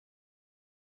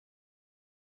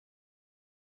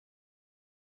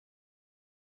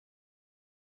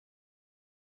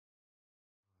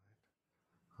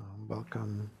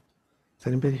Welcome. Is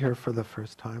anybody here for the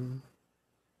first time?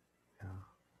 Yeah.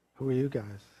 Who are you guys?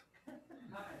 Hi,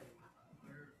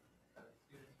 we're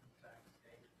students from Sac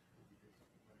State.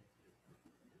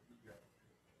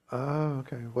 Oh,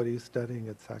 okay. What are you studying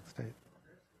at Sac State?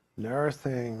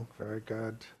 Nursing. Very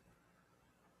good.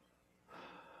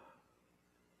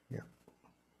 Yeah.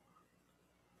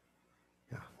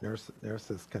 Yeah.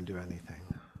 Nurses can do anything.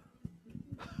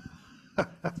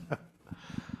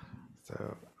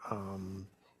 So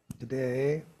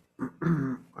today,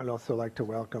 I'd also like to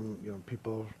welcome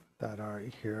people that are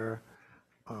here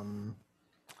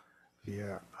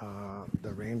via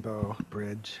the Rainbow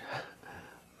Bridge.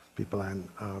 People in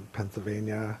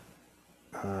Pennsylvania,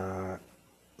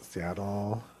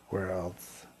 Seattle, where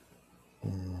else?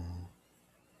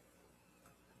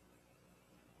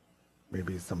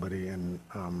 Maybe somebody in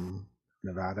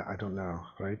Nevada, I don't know,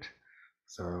 right?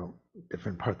 So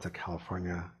different parts of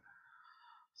California.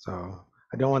 So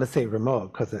I don't want to say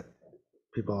remote because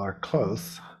people are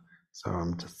close. So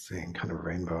I'm just saying kind of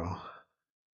rainbow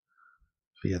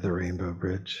via the Rainbow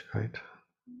Bridge, right?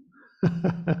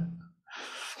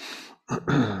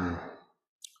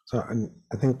 So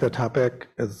I think the topic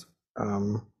is,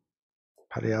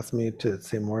 Patty asked me to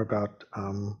say more about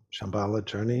Shambhala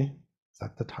Journey. Is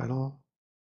that the title?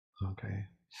 Okay.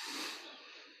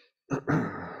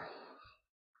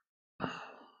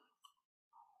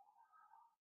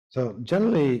 So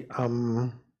generally,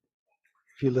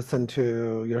 if you listen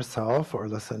to yourself or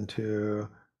listen to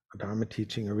a Dharma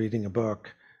teaching or reading a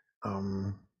book,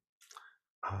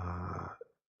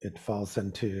 it falls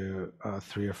into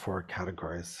 3 or 4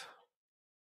 categories.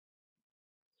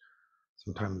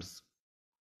 Sometimes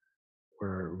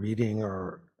we're reading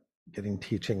or getting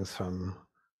teachings from,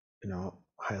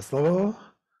 highest level.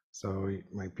 So we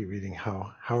might be reading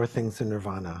how are things in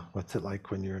nirvana? What's it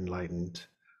like when you're enlightened?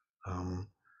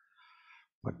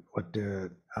 What do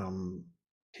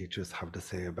teachers have to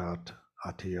say about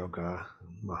Hatha Yoga,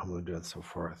 Mahamudra, and so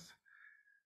forth?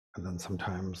 And then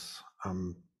sometimes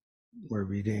we're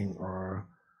reading or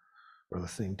we're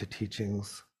listening to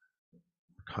teachings,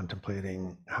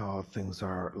 contemplating how things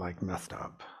are like messed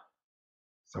up.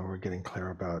 So we're getting clear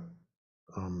about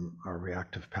our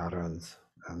reactive patterns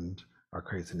and our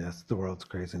craziness, the world's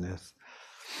craziness,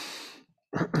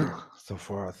 so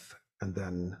forth. And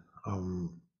then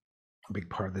a big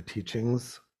part of the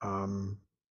teachings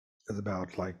is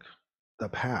about like the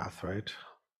path, right?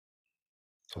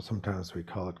 So sometimes we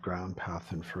call it ground,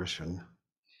 path, and fruition.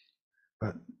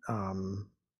 But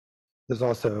there's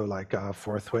also like a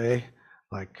 4th way,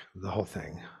 like the whole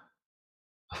thing,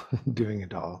 doing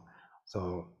it all.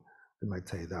 So we might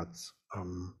say that's,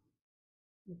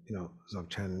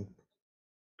 Dzogchen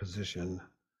position,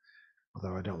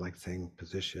 although I don't like saying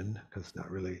position because it's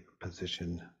not really a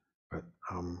position, but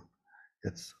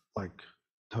it's like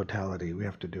totality. We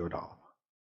have to do it all.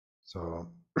 So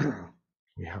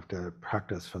we have to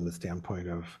practice from the standpoint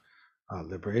of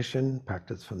liberation,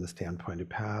 practice from the standpoint of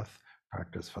path,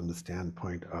 practice from the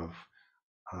standpoint of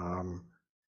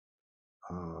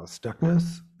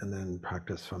stuckness, and then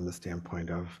practice from the standpoint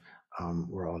of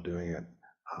we're all doing it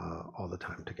all the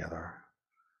time together.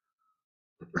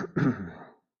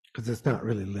 Because it's not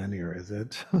really linear, is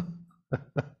it?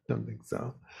 Don't think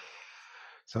so.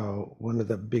 So one of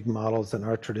the big models in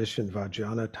our tradition,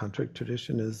 Vajrayana Tantric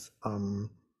tradition, is the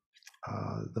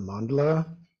mandala.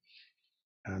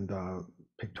 And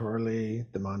pictorially,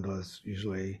 the mandala is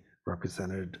usually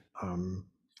represented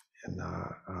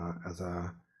as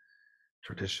a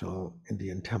traditional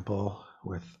Indian temple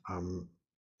with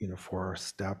 4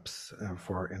 steps,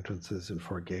 4 entrances, and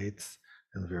 4 gates,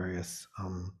 and various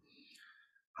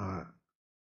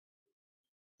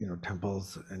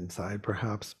temples inside,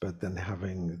 perhaps, but then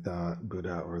having the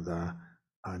Buddha or the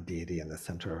deity in the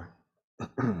center.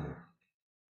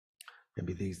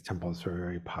 Maybe these temples were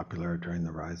very popular during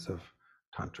the rise of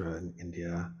Tantra in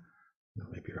India,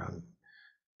 maybe around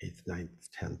 8th, 9th,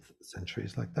 10th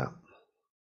centuries, like that.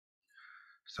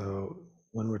 So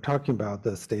when we're talking about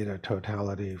the state of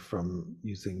totality from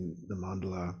using the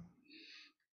mandala,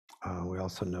 we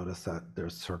also notice that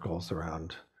there's circles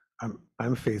around.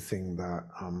 I'm facing the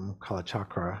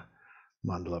Kalachakra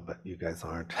mandala, but you guys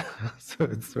aren't. So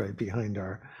it's right behind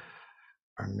our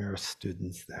nurse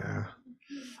students there.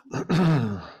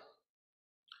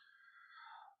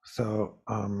 So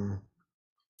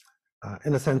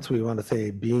in a sense, we want to say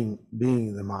being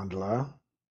the mandala,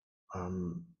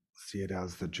 see it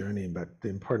as the journey, but the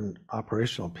important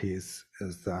operational piece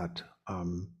is that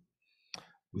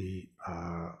we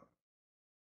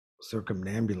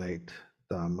circumambulate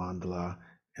the mandala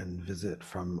and visit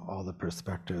from all the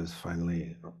perspectives,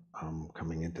 finally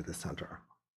coming into the center.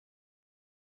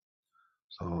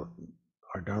 So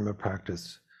our Dharma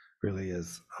practice really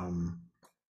is,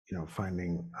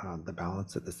 finding the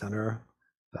balance at the center,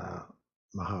 the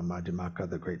Maha Madhyamaka,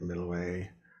 the great middle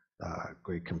way, the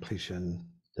great completion,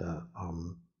 the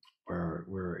where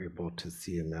we're able to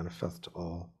see and manifest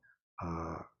all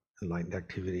enlightened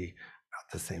activity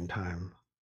at the same time.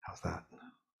 How's that?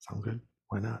 Sound good?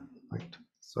 Why not? Right.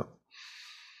 So,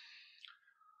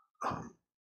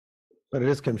 but it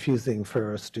is confusing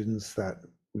for students that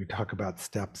we talk about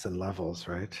steps and levels,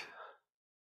 right?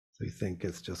 So you think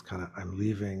it's just kind of, I'm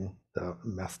leaving the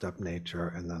messed up nature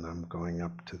and then I'm going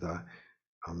up to the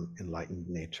enlightened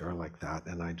nature like that,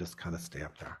 and I just kind of stay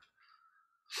up there.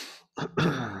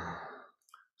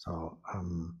 So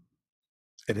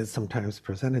it is sometimes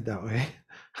presented that way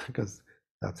because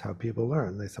that's how people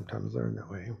learn. They sometimes learn that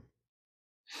way.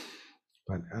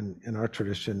 But in our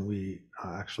tradition, we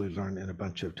actually learn in a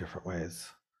bunch of different ways.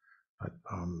 But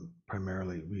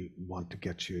primarily, we want to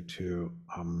get you to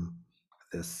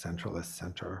this centralist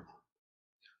center.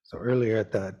 So earlier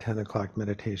at the 10 o'clock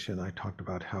meditation, I talked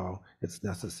about how it's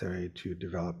necessary to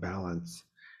develop balance.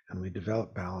 And we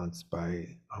develop balance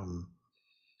by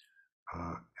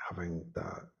having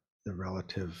the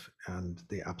relative and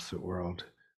the absolute world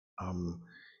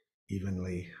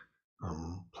evenly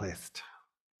placed.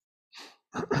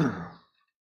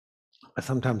 I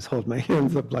sometimes hold my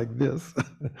hands up like this.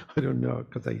 I don't know,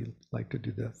 because I like to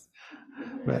do this.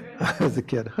 But as a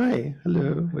kid, hi,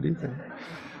 hello, what do you think?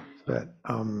 But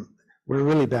we're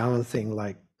really balancing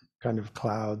like kind of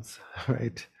clouds,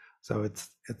 right? So it's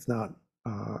not,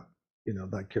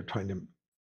 like you're trying to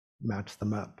match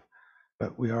them up.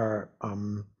 But we are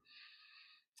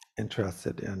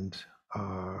interested in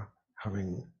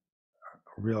having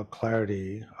real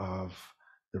clarity of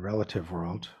the relative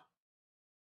world.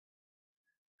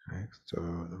 Okay,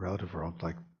 so the relative world,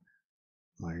 like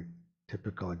my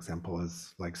typical example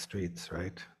is like streets,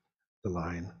 right? The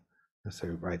line, so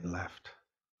right and left.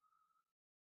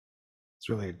 It's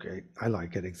really a great, I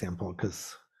like it example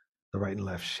because the right and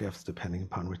left shifts depending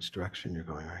upon which direction you're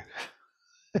going, right?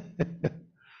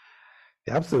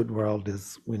 The absolute world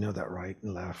is, we know that right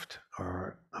and left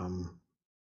are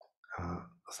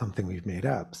something we've made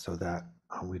up so that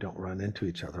we don't run into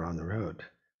each other on the road,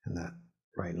 and that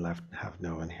right and left have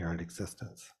no inherent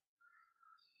existence.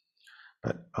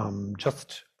 But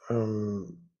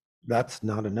that's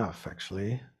not enough,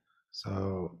 actually.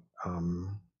 So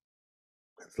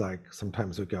it's like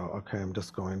sometimes we go, okay, I'm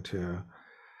just going to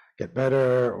get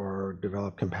better or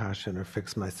develop compassion or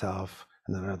fix myself.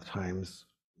 And then other times,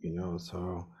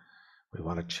 so we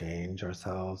want to change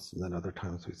ourselves. And then other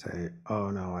times we say, oh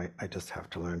no, I just have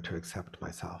to learn to accept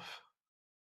myself.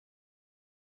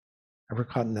 Ever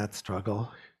caught in that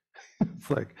struggle? It's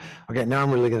like, okay, now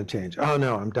I'm really going to change. Oh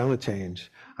no, I'm done with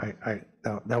change.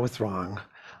 That was wrong.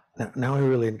 Now I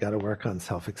really got to work on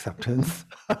self-acceptance.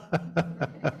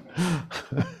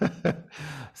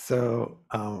 So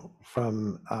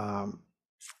from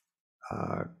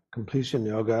completion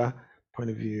yoga point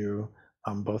of view,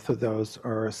 both of those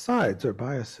are sides or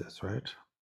biases, right?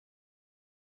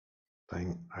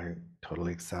 I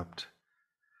totally accept.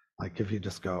 Like if you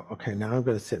just go, okay, now I'm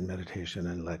going to sit in meditation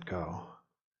and let go.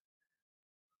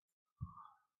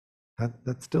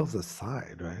 That still is a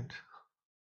side, right?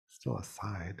 Still a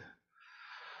side.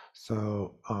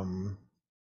 So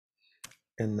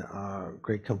in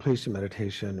great completion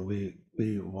meditation,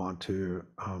 we want to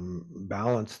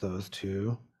balance those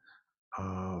two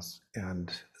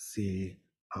and see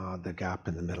the gap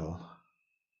in the middle.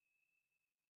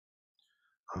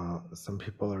 Some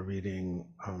people are reading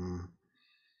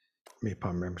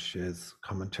Mipam Rinpoche's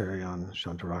commentary on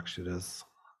Shantarakshita's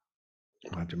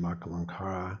Madhyamaka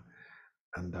Lankara,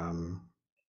 and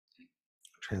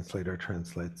translator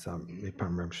translates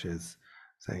Mipam Rinpoche's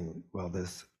saying, well,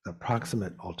 there's the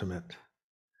proximate ultimate,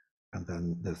 and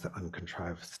then there's the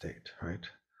uncontrived state, right?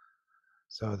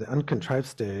 So the uncontrived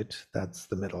state, that's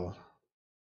the middle.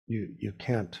 You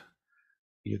can't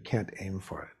aim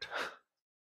for it.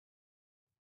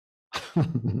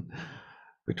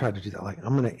 We try to do that, like,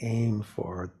 I'm going to aim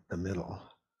for the middle.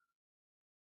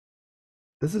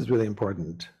 This is really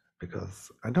important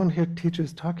because I don't hear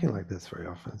teachers talking like this very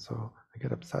often, so I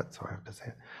get upset, so I have to say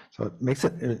it. So it makes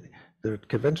it, the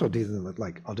conventional Buddhism is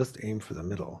like, I'll just aim for the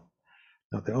middle.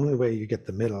 Now, the only way you get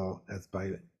the middle is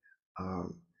by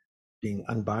being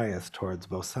unbiased towards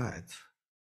both sides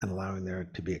and allowing there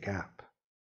to be a gap.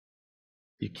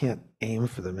 You can't aim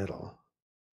for the middle.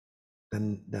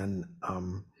 Then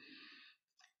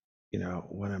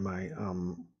one of my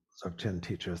Dzogchen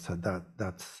teacher said that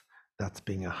that's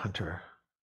being a hunter.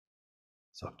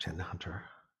 Dzogchen hunter,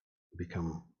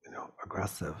 become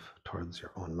aggressive towards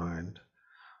your own mind.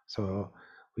 So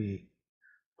we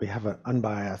have an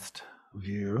unbiased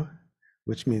view,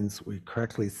 which means we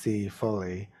correctly see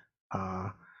fully,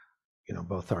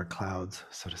 both our clouds,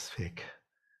 so to speak,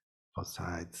 both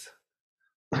sides.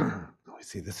 We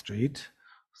see the street,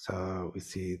 so we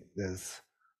see this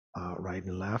right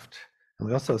and left, and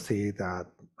we also see that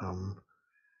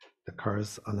the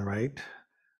cars on the right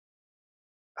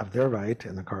have their right,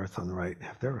 and the cars on the right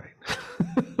have their right,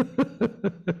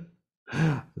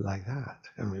 like that.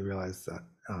 And we realize that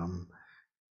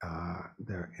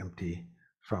they're empty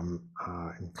from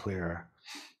and clear.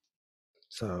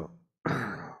 So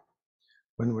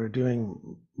when we're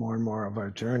doing more and more of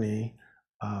our journey,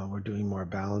 we're doing more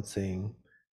balancing,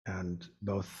 and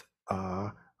both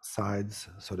sides,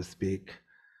 so to speak,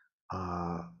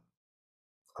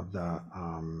 of the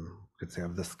could say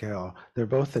of the scale, they're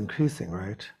both increasing,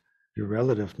 right? Your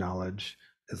relative knowledge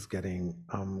is getting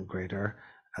greater,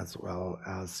 as well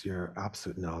as your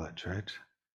absolute knowledge, right?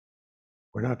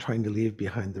 We're not trying to leave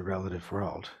behind the relative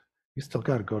world. You still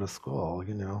got to go to school,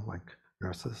 like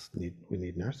nurses we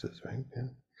need nurses, right? Yeah.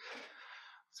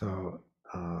 So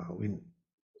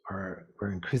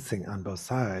we're increasing on both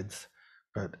sides,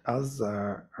 but as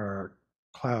our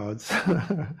clouds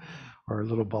or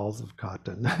little balls of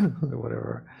cotton, or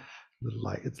whatever,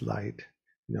 it's light,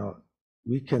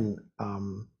 we can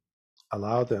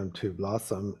allow them to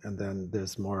blossom, and then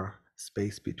there's more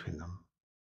space between them,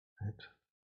 right?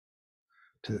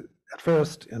 At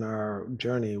first in our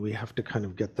journey, we have to kind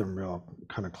of get them real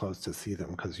kind of close to see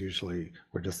them, because usually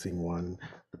we're just seeing one,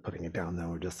 putting it down, then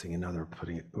we're just seeing another,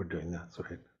 we're doing this,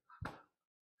 right?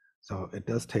 So it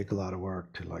does take a lot of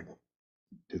work to like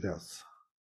do this.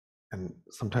 And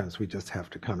sometimes we just have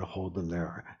to kind of hold them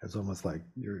there. It's almost like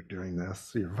you're doing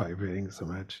this, you're vibrating so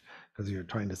much because you're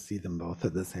trying to see them both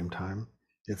at the same time.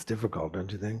 It's difficult, don't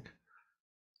you think?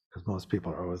 Because most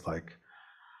people are always like,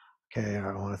 okay,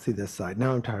 I want to see this side.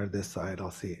 Now I'm tired of this side. I'll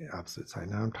see absolute side.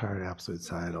 Now I'm tired of absolute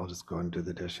side. I'll just go and do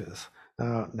the dishes.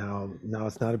 Now,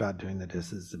 it's not about doing the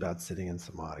dishes. It's about sitting in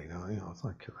samadhi. It's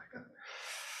like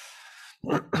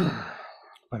that.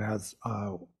 But as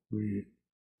we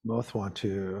both want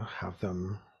to have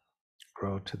them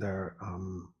grow to their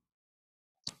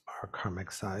our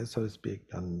karmic size, so to speak,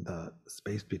 then the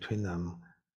space between them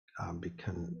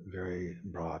become very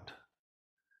broad,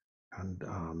 and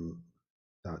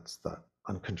that's the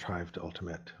uncontrived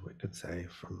ultimate, we could say,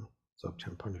 from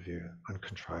Dzogchen point of view,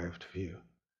 uncontrived view.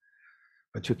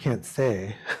 But you can't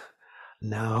say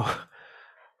now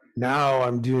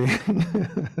I'm doing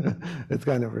it's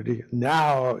kind of ridiculous.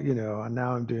 Now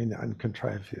I'm doing the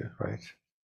uncontrived view, right?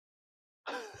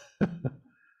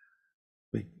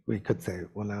 we could say,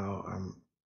 well, now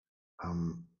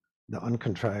the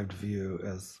uncontrived view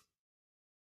is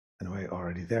in a way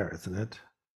already there, isn't it?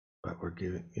 But we're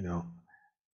giving,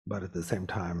 but at the same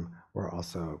time, we're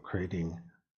also creating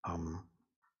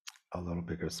a little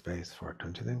bigger space for it,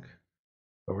 don't you think?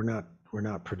 But we're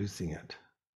not producing it.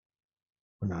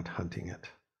 We're not hunting it.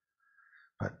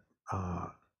 But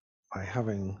by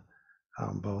having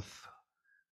both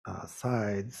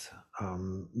sides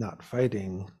not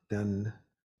fighting, then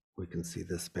we can see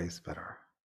this space better.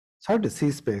 It's hard to see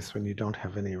space when you don't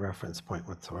have any reference point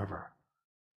whatsoever.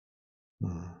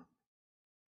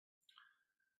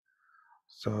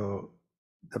 So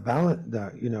the balance,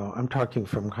 I'm talking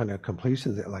from kind of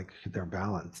completions that like they're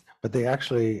balanced, but they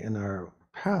actually in our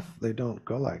path, they don't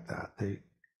go like that.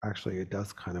 It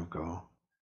does kind of go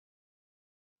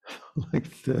like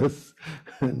this,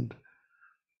 and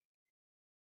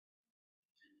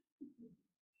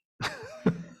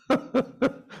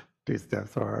two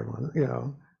steps forward,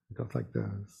 it goes like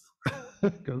this,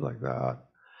 it goes like that.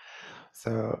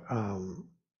 So,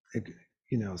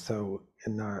 so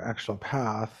in our actual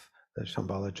path, the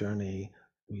Shambhala Journey,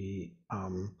 we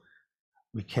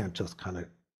can't just kind of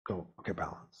go, okay,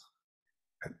 balance.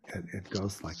 It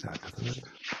goes like that, doesn't it?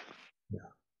 Yeah.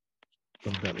 A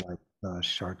little bit like the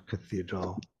Shard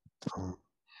Cathedral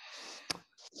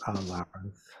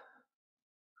labyrinth.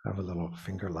 I have a little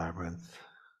finger labyrinth.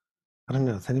 I don't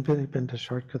know. Has anybody been to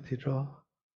Shard Cathedral?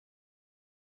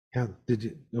 Yeah.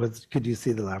 Could you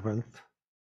see the labyrinth?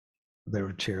 There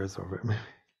were chairs over it, maybe.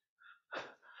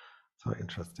 So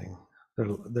interesting.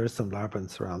 There's some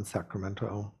labyrinths around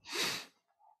Sacramento.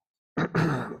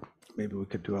 Maybe we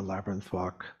could do a labyrinth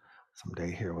walk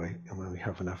someday here, when we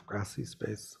have enough grassy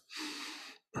space.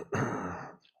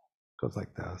 Goes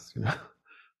like this,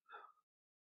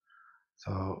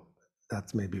 So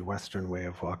that's maybe Western way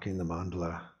of walking the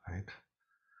mandala, right?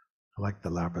 I like the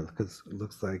labyrinth because it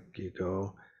looks like you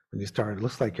go, when you start, it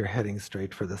looks like you're heading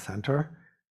straight for the center,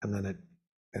 and then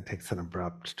it takes an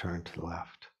abrupt turn to the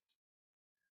left.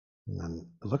 And then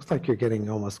it looks like you're getting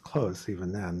almost close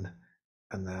even then.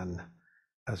 And then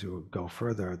as you go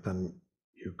further, then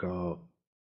you go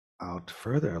out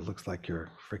further. It looks like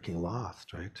you're freaking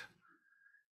lost, right?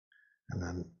 And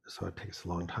then, so it takes a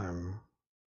long time.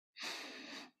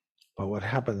 But what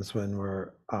happens when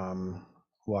we're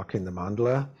walking the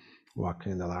mandala,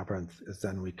 walking the labyrinth, is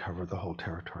then we cover the whole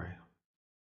territory.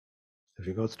 If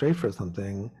you go straight for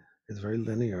something, it's very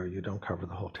linear. You don't cover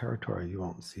the whole territory. You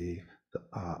won't see the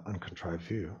uncontrived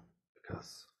view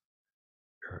because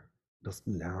you're just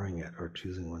narrowing it or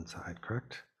choosing one side,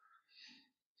 correct?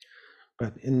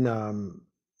 But in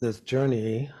this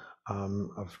journey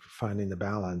of finding the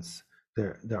balance,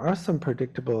 there are some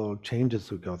predictable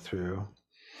changes we go through.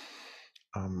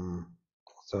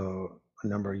 So a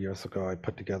number of years ago, I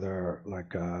put together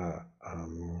like a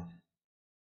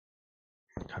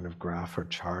kind of graph or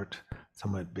chart,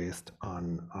 somewhat based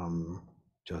on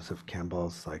Joseph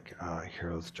Campbell's like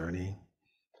Hero's Journey.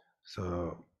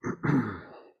 So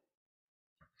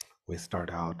we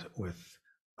start out with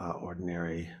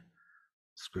ordinary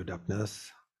screwed upness,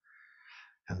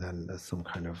 and then there's some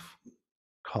kind of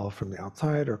call from the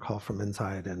outside or call from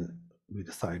inside, and we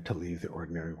decide to leave the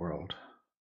ordinary world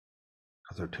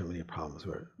because there are too many problems.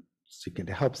 We're seeking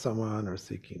to help someone or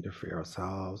seeking to free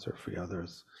ourselves or free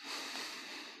others.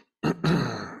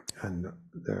 And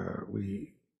there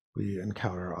we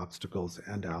encounter obstacles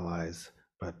and allies,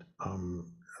 but an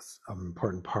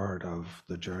important part of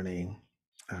the journey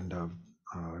and of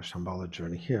Shambhala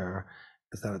Journey here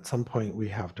is that at some point we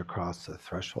have to cross a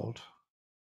threshold.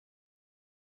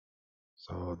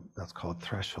 So that's called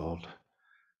threshold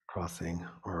crossing,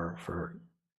 or for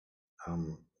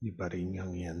you budding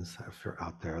Jungians, if you're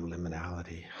out there,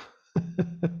 liminality.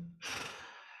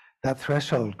 That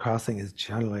threshold crossing is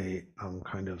generally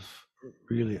kind of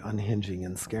really unhinging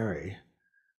and scary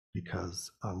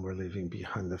because we're leaving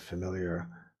behind the familiar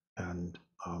and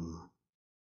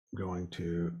going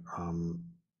to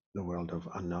the world of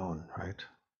unknown, right?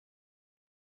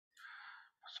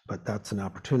 But that's an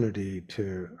opportunity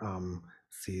to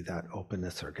see that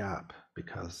openness or gap,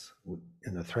 because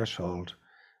in the threshold,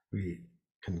 we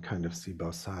can kind of see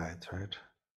both sides, right?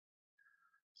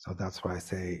 So that's why I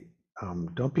say,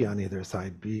 don't be on either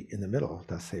side, be in the middle,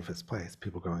 the safest place.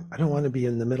 People going, I don't want to be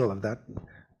in the middle of that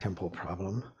temple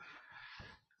problem.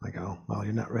 I go, well,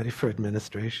 you're not ready for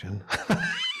administration.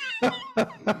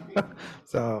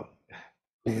 So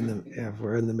if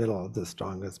we're in the middle, the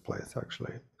strongest place,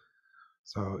 actually.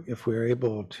 So if we're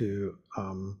able to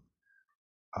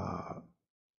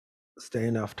stay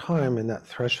enough time in that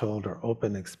threshold or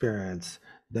open experience,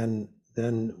 then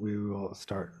we will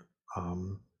start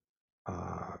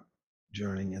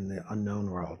journeying in the unknown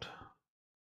world.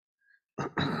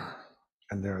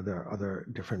 And there are other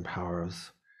different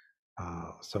powers.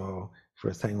 So if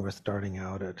we're saying we're starting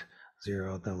out at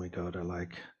 0, then we go to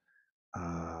like,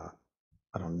 I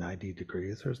don't know, 90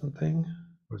 degrees or something,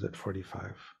 or is it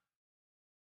 45?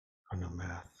 I don't know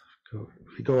math.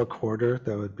 If you go a quarter,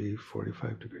 that would be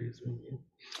 45 degrees.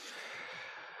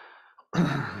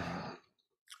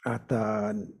 At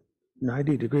the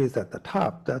 90 degrees at the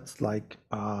top, that's like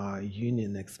a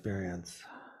union experience.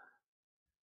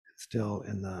 It's still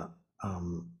in the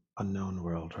unknown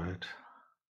world, right?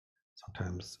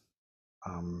 Sometimes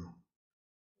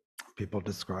people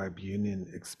describe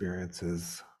union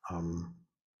experiences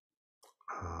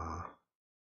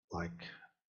like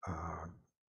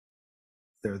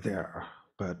they're there.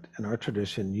 But in our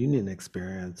tradition, union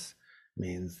experience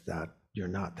means that you're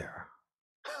not there.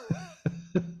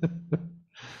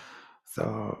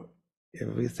 So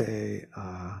if we say,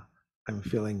 I'm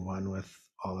feeling one with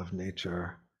all of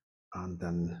nature,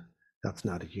 then that's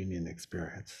not a union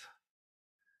experience.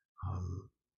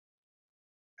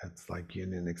 It's like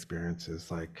union experience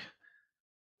is like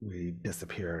we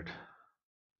disappeared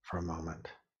for a moment,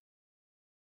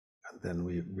 and then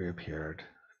we reappeared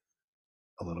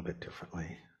a little bit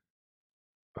differently.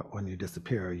 But when you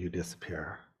disappear, you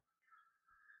disappear.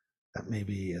 That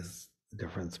maybe is the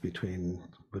difference between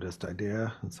Buddhist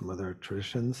idea and some other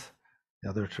traditions. The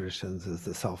other traditions is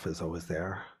the self is always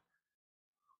there.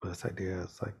 Buddhist idea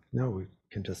is like, no, we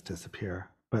can just disappear.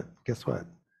 But guess what?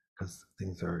 Because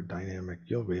things are dynamic,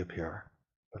 you'll reappear,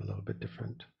 but a little bit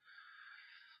different.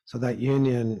 So that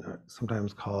union,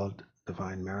 sometimes called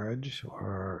divine marriage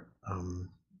or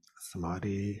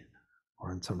samadhi,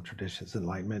 or in some traditions,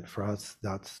 enlightenment, for us,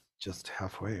 that's just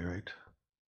halfway, right?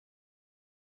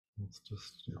 It's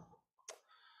just,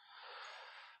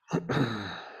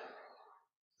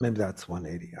 maybe that's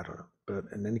 180, I don't know. But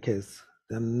in any case,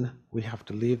 then we have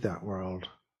to leave that world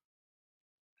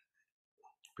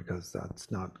because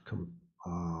that's not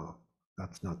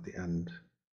the end.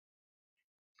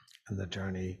 And the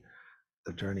journey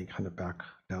kind of back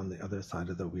down the other side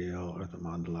of the wheel or the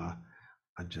mandala,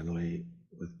 generally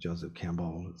with Joseph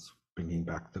Campbell, is bringing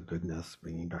back the goodness,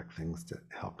 bringing back things to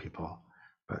help people.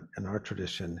 But in our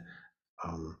tradition,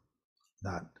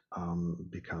 that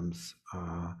becomes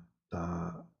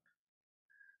the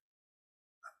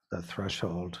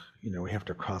threshold. We have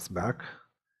to cross back.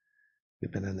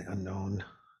 We've been in the unknown,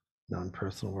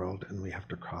 non-personal world, and we have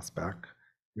to cross back,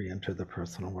 re-enter the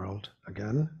personal world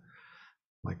again,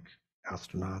 like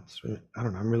astronauts. I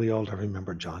don't know, I'm really old. I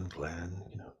remember John Glenn,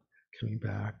 coming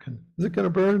back, and is it going to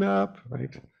burn up,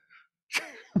 right?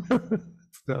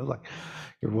 So like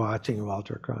you're watching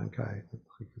Walter Cronkite,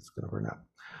 like it's going to burn up.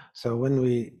 So when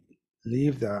we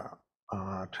leave the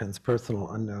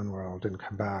transpersonal unknown world and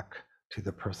come back to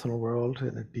the personal world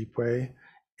in a deep way,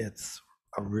 it's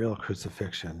a real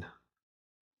crucifixion.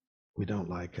 We don't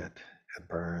like it. It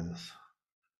burns.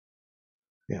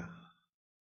 Yeah.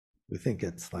 We think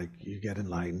it's like you get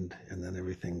enlightened and then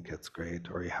everything gets great,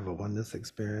 or you have a oneness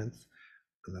experience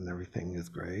and then everything is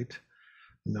great.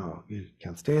 No, you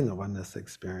can't stay in the oneness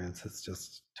experience. It's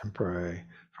just temporary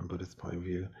from Buddhist point of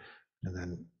view. And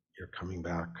then you're coming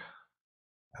back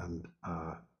and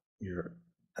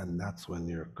and that's when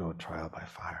you go trial by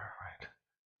fire, right?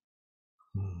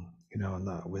 And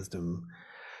the wisdom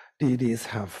deities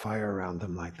have fire around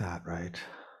them like that, right?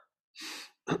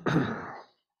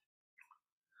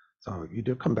 So you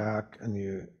do come back and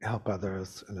you help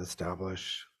others and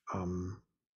establish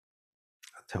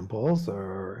temples,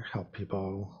 or help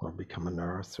people, or become a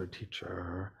nurse or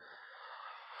teacher,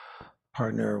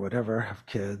 partner, whatever, have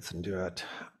kids and do it.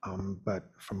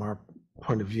 But from our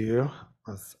point of view,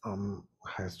 as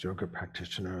highest yoga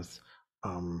practitioners,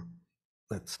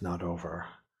 that's not over.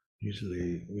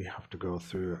 Usually we have to go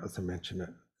through, as I mentioned a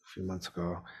few months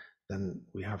ago, then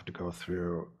we have to go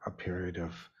through a period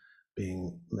of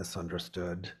being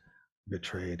misunderstood,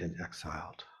 betrayed, and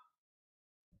exiled.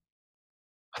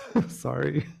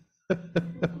 Sorry.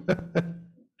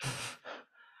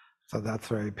 So that's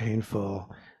very painful.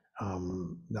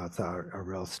 That's a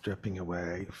real stripping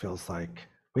away. It feels like,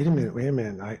 wait a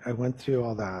minute, I went through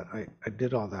all that. I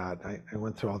did all that. I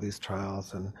went through all these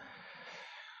trials and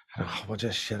well,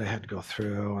 just shit I had to go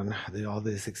through, and all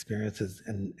these experiences,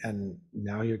 and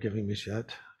now you're giving me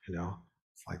shit,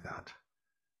 it's like that.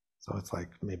 So it's like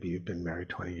maybe you've been married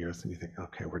 20 years and you think,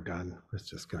 okay, we're done. We're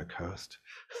just going to coast.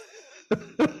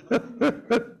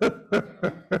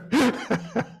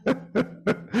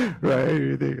 Right?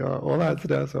 You think, oh, well,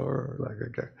 that's over. Like,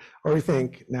 okay. Or you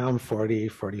think, now I'm 40,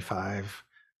 45,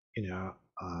 and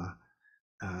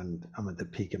I'm at the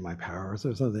peak of my powers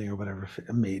or something, or whatever,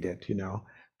 I made it,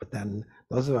 But then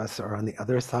those of us are on the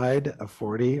other side of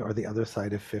 40, or the other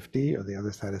side of 50, or the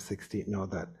other side of 60, know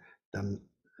that then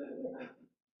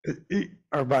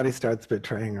our body starts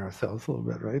betraying ourselves a little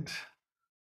bit, right?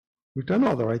 We've done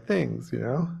all the right things,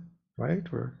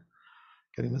 right? We're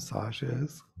getting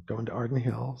massages, going to Arden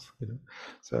Hills,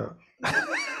 So,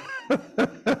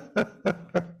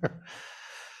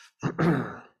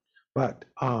 but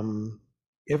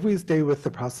if we stay with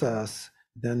the process,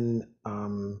 then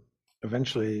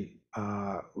eventually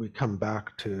we come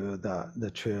back to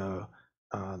the true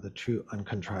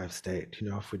uncontrived state.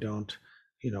 If we don't,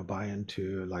 buy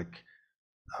into like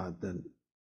the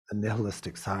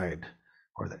nihilistic side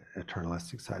or the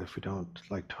eternalistic side, if we don't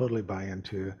like totally buy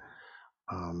into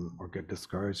or get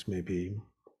discouraged, maybe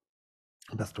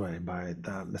best way, by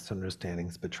the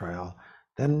misunderstandings, betrayal,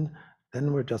 then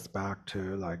we're just back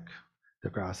to like the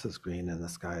grass is green and the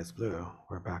sky is blue.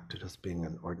 We're back to just being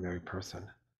an ordinary person.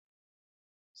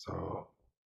 So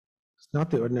it's not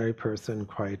the ordinary person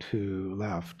quite who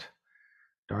left.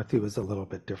 Dorothy was a little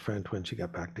bit different when she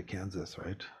got back to Kansas,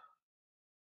 right?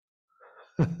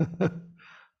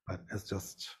 But it's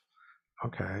just,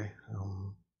 okay,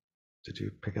 did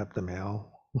you pick up the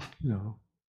mail,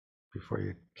 before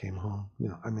you came home?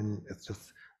 I mean, it's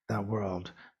just that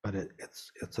world, but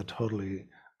it's a totally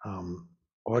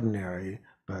ordinary,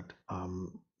 but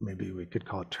maybe we could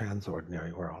call it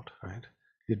transordinary world, right?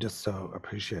 You just so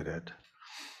appreciate it.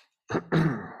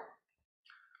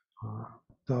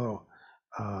 So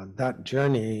that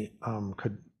journey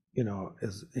could,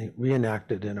 is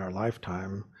reenacted in our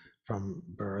lifetime from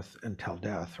birth until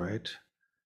death, right?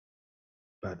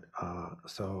 But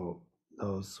so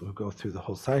those who go through the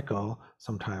whole cycle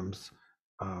sometimes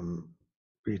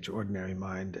reach ordinary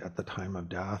mind at the time of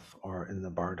death, or in the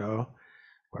bardo,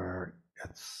 where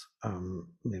it's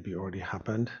maybe already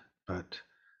happened, but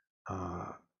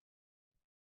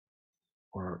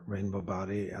or rainbow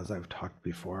body, as I've talked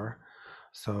before.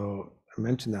 So I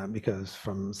mention that because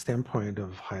from standpoint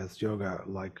of highest yoga,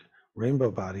 like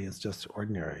rainbow body is just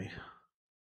ordinary.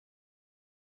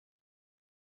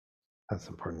 That's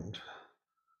important.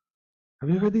 Have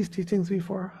you heard these teachings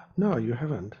before? No, you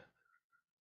haven't.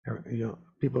 You know,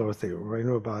 people always say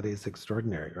rainbow body is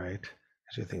extraordinary, right?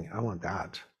 As you think, I want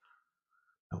that.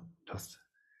 No, just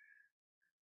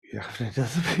you have to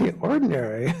just be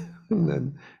ordinary, and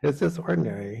then it's just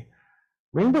ordinary.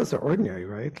 Rainbows are ordinary,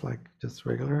 right? Like just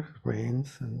regular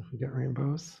rains, and we get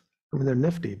rainbows. I mean, they're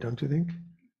nifty, don't you think?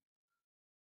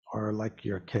 Or like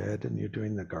you're a kid and you're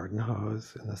doing the garden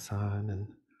hose in the sun and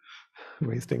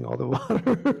wasting all the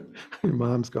water. Your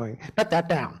mom's going, put that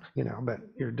down, you know, but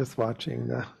you're just watching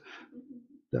the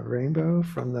rainbow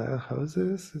from the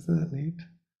hoses. Isn't that neat?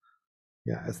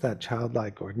 Yeah, it's that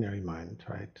childlike ordinary mind,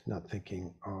 right? Not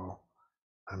thinking, oh,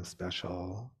 I'm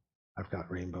special, I've got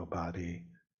rainbow body.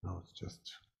 No, it's just,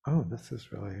 oh, this is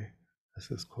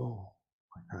cool,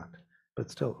 like that. But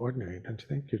still ordinary, don't you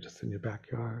think? You're just in your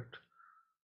backyard.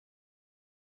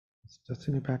 It's just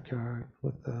in your backyard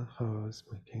with the hose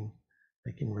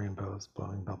making rainbows,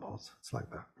 blowing bubbles. It's like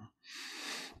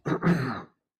that.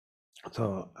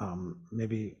 So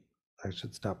maybe I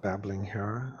should stop babbling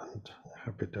here and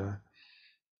happy to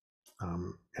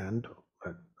end.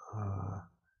 But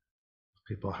if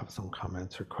people have some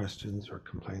comments or questions or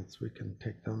complaints, we can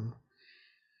take them.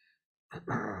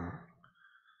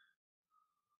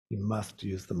 You must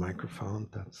use the microphone.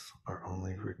 That's our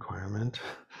only requirement.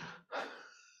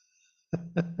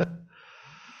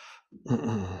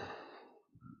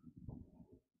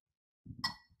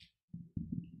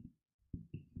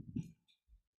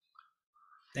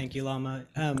 Thank you, Lama.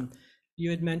 You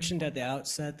had mentioned at the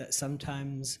outset that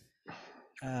sometimes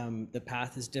the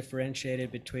path is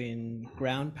differentiated between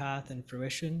ground path and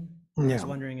fruition. I was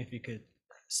wondering if you could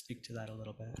speak to that a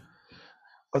little bit.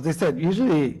 As I said,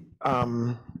 usually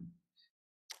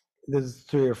there's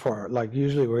 3 or 4. Like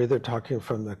usually we're either talking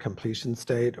from the completion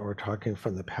state, or we're talking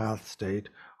from the path state,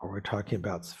 or we're talking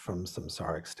about from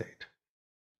samsaric state.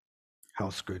 How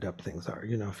screwed up things are.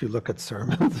 You know, if you look at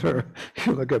sermons or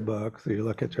you look at books or you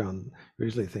look at your own, you're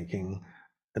usually thinking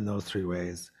in those 3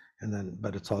 ways. And then,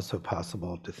 but it's also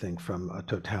possible to think from a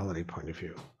totality point of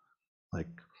view. Like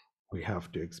we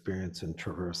have to experience and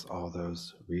traverse all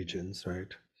those regions,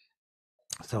 right?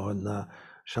 So in the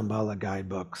Shambhala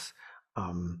guidebooks,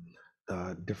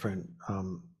 the different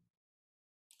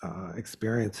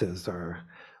experiences are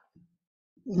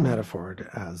metaphored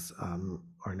as,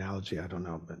 or analogy, I don't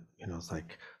know, but you know, it's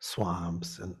like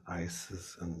swamps and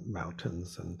ices and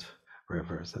mountains and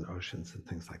rivers and oceans and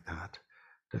things like that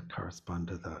correspond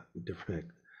to the different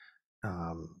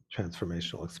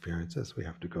transformational experiences we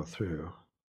have to go through.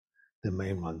 The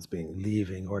main ones being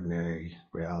leaving ordinary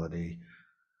reality,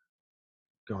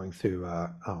 going through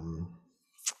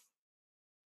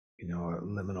you know, a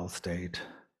liminal state,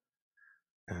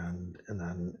 and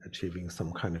then achieving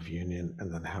some kind of union,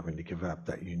 and then having to give up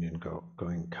that union,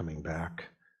 coming back,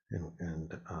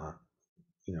 and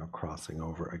you know, crossing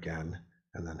over again,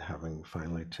 and then having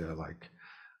finally to like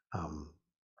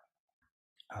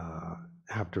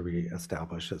have to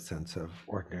reestablish a sense of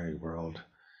ordinary world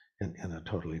in a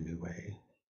totally new way.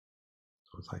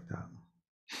 So it's like that.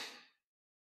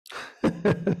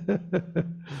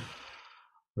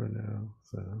 For now,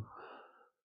 so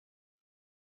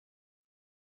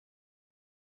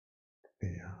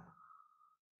yeah,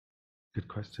 good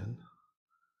question.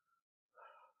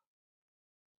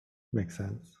 Makes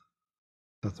sense.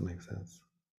 Doesn't make sense.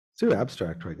 It's too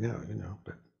abstract right now, you know,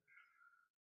 but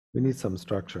we need some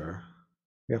structure.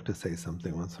 We have to say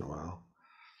something once in a while.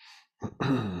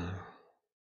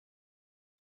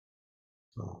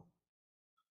 So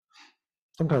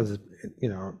sometimes, you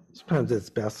know, sometimes it's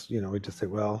best, you know, we just say,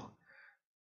 well,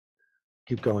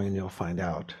 keep going and you'll find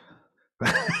out.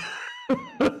 Like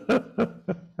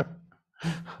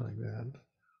that.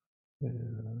 Yeah.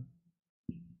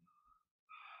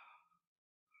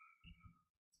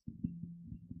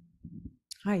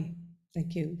 Hi,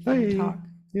 thank you for the talk.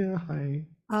 Yeah, hi.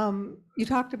 You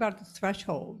talked about the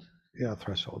threshold. Yeah,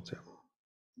 thresholds, yeah.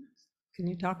 Can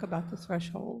you talk about the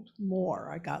threshold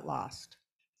more? I got lost.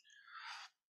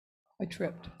 I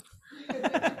tripped.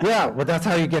 Yeah, well, that's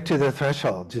how you get to the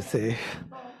threshold, you see.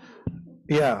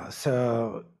 Yeah,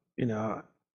 so, you know,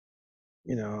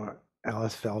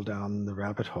 Alice fell down the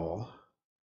rabbit hole.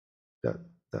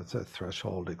 That's a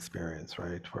threshold experience,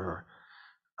 right? Where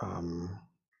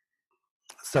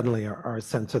suddenly our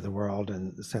sense of the world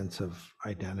and the sense of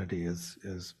identity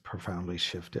is profoundly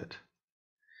shifted.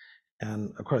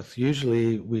 And of course,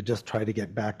 usually we just try to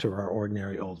get back to our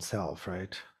ordinary old self,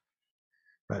 right?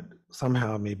 But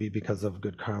somehow, maybe because of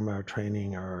good karma or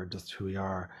training or just who we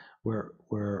are,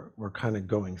 we're kind of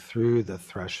going through the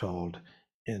threshold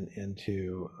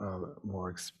into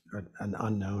an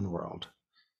unknown world.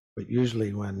 But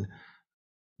usually, when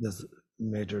there's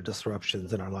major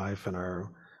disruptions in our life and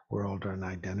our world and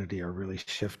identity are really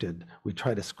shifted, we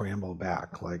try to scramble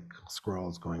back like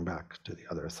squirrels going back to the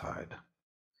other side.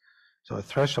 So a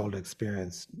threshold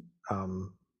experience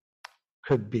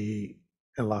could be,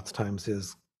 and lots of times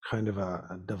is kind of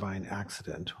a divine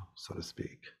accident, so to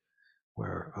speak,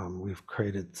 where we've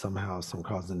created somehow some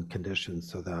cause and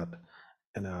conditions so that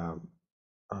in a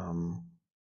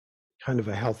kind of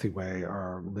a healthy way,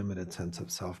 our limited sense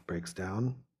of self breaks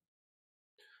down,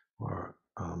 or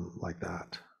like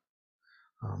that.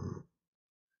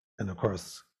 And of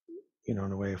course, in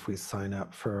a way, if we sign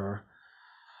up for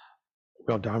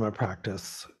real Dharma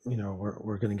practice,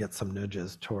 we're going to get some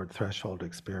nudges toward threshold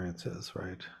experiences,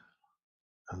 right?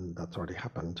 And that's already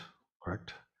happened,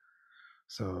 correct?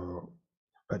 So,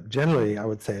 but generally, I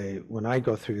would say when I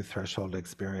go through threshold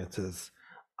experiences,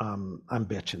 I'm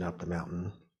bitching up the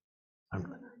mountain.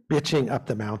 I'm bitching up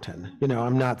the mountain.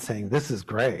 I'm not saying this is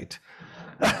great.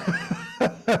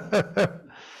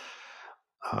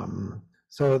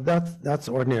 So that's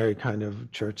ordinary kind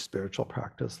of church spiritual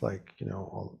practice, like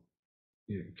you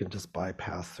can just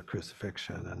bypass the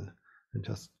crucifixion and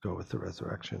just go with the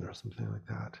resurrection or something like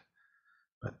that.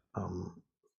 But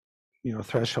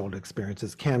threshold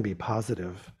experiences can be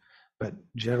positive, but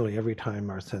generally every time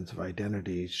our sense of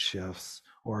identity shifts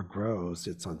or grows,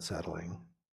 it's unsettling,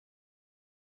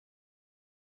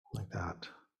 like that.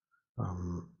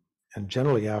 And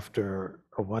generally after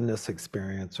a oneness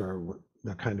experience, or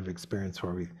the kind of experience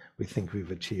where we think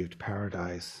we've achieved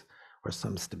paradise or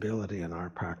some stability in our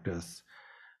practice,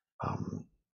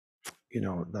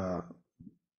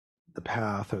 the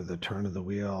path or the turn of the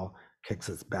wheel kicks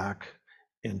us back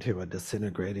into a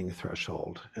disintegrating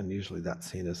threshold, and usually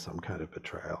that's seen as some kind of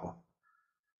betrayal,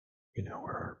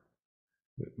 where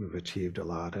we've achieved a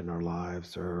lot in our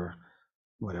lives or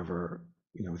whatever,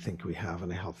 we think we have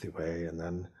in a healthy way, and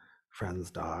then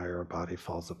friends die or a body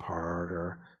falls apart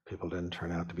or people didn't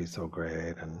turn out to be so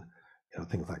great, and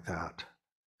things like that.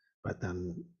 But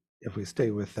then if we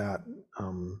stay with that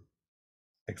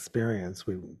experience,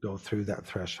 we go through that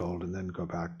threshold and then go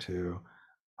back to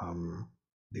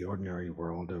the ordinary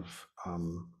world of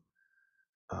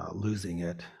losing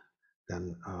it,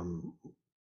 then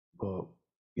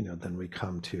then we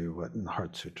come to what in the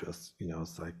Heart Sutras,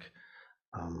 it's like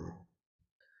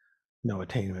no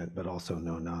attainment, but also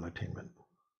no non-attainment.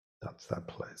 That's that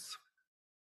place.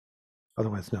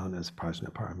 Otherwise known as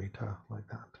prajnaparamita, like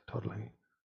that, totally.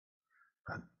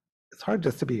 But it's hard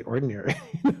just to be ordinary.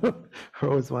 I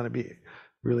always want to be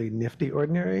really nifty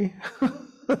ordinary.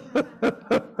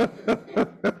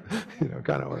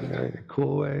 Kind of ordinary in a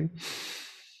cool way.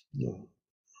 Yeah.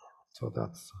 So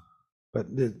but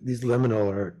these liminal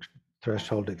or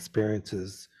threshold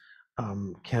experiences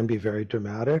can be very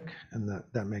dramatic, and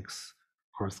that makes,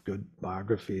 of course, good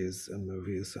biographies and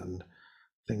movies and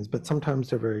things, but sometimes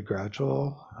they're very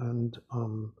gradual, and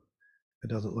it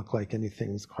doesn't look like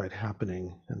anything's quite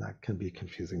happening, and that can be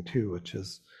confusing too, which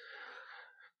is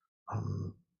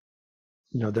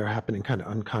they're happening kind of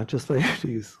unconsciously, to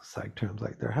use psych terms,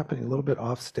 like they're happening a little bit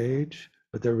off stage,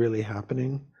 but they're really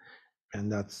happening.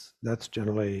 And that's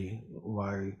generally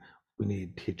why we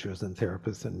need teachers and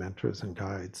therapists and mentors and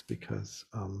guides, because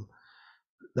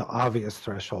the obvious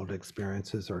threshold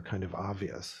experiences are kind of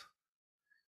obvious,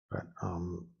 but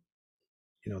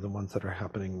the ones that are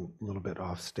happening a little bit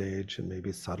off stage and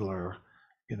maybe subtler,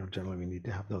 generally we need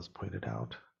to have those pointed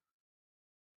out.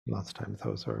 Lots of times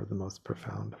those are the most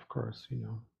profound, of course, need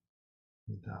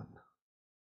that.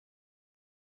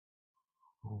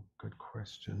 Oh, good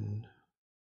question.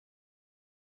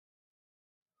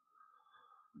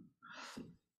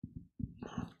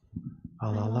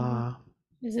 Alala.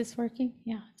 Is this working?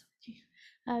 Yeah, it's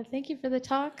working. Thank you for the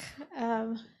talk.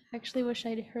 Actually wish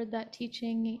I'd heard that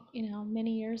teaching,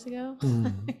 many years ago.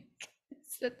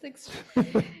 That's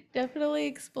definitely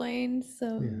explained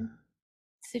some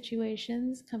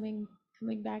situations coming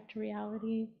back to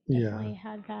reality. Definitely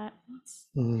had that.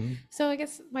 So I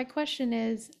guess my question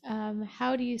is,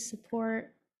 how do you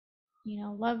support,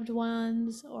 loved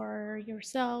ones or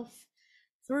yourself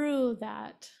through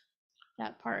that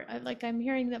part? I'm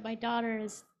hearing that my daughter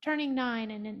is turning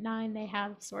 9, and at 9 they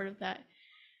have sort of that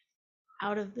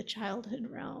out of the childhood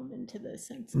realm into the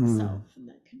sense Mm. of self, and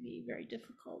that can be very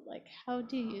difficult. Like, how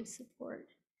do you support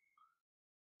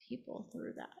people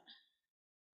through that?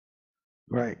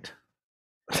 Right.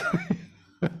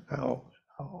 How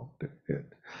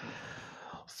good.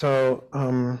 So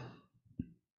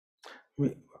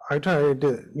I try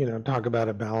to talk about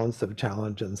a balance of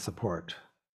challenge and support.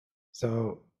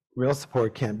 So real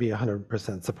support can't be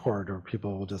 100% support, or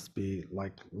people will just be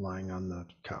like lying on the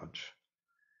couch.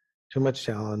 Too much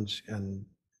challenge and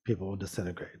people will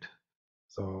disintegrate.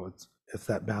 So it's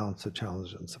that balance of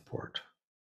challenge and support.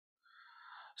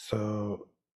 So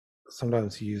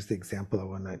sometimes you use the example of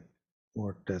when I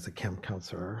worked as a camp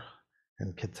counselor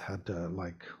and kids had to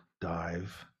like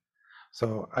dive.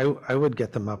 So I would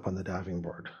get them up on the diving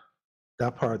board.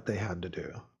 That part they had to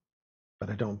do, but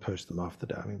I don't push them off the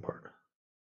diving board.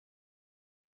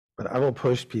 But I will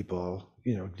push people,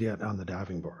 get on the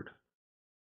diving board.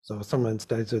 So if someone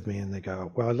studies with me and they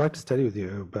go, well, I'd like to study with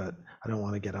you, but I don't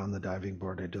want to get on the diving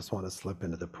board. I just want to slip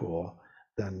into the pool.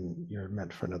 Then you're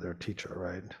meant for another teacher,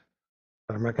 right?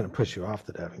 But I'm not going to push you off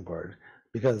the diving board,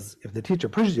 because if the teacher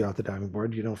pushes you off the diving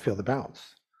board, you don't feel the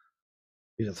bounce.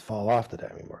 You just fall off the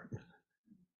diving board.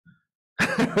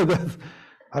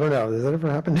 I don't know. Does that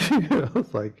ever happen to you?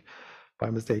 It's like by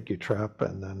mistake you trip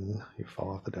and then you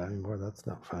fall off the diving board. That's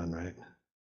not fun, right?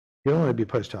 You don't want to be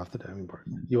pushed off the diving board.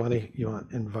 You want,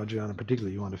 in Vajrayana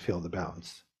particularly, you want to feel the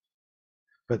bounce.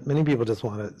 But many people just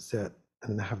want to sit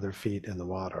and have their feet in the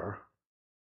water,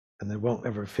 and they won't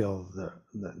ever feel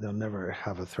they'll never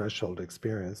have a threshold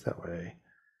experience that way,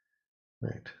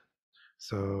 right?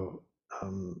 So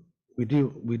we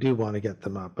do want to get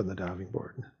them up on the diving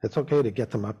board. It's okay to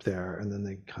get them up there, and then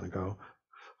they kind of go,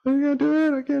 I can't do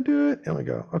it, I can't do it. And we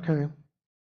go, okay,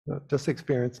 just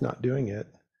experience not doing it.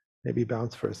 Maybe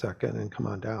bounce for a second and come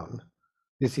on down.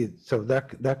 You see, so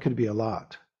that could be a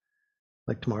lot.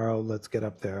 Like tomorrow, let's get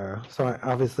up there. So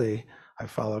obviously I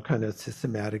follow kind of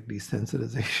systematic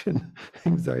desensitization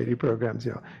anxiety programs,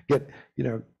 like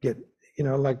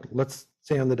let's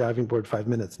stay on the diving board 5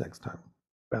 minutes next time,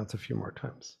 bounce a few more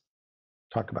times,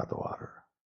 talk about the water,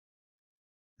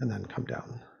 and then come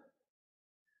down.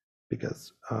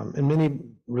 Because in many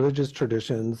religious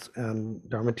traditions and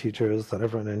Dharma teachers that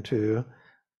I've run into,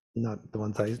 not the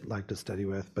ones I like to study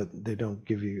with, but they don't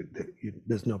give you,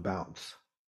 there's no bounce.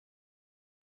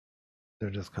 They're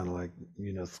just kind of like,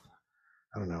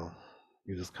 I don't know,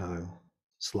 you just kind of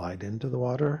slide into the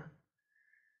water.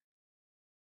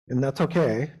 And that's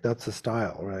okay, that's the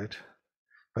style, right?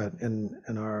 But in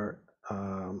our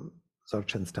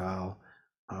Dzogchen style,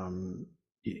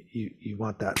 you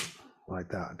want that like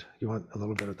that. You want a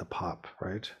little bit of the pop,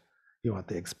 right? You want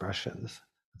the expressions.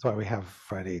 That's why we have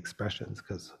Friday expressions,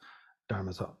 because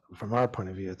Dharma's, from our point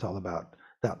of view, it's all about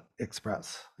that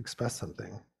express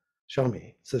something. Show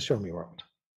me. It's a show me world.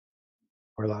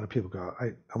 Where a lot of people go,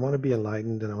 I want to be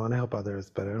enlightened and I want to help others,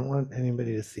 but I don't want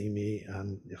anybody to see me.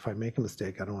 And if I make a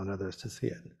mistake, I don't want others to see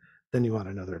it. Then you want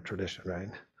another tradition,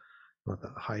 right? You want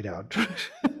the hideout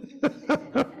tradition.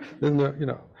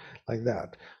 Like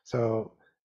that. So,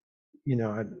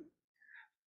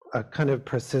 a kind of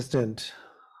persistent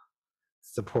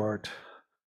support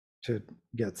to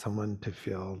get someone to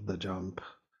feel the jump.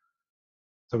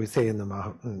 So we say in the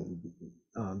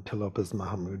Tilopa's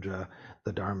Mahamudra,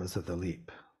 the dharmas of the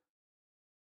leap.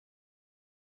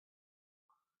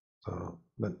 So,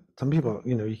 but some people,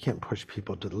 you can't push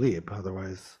people to the leap,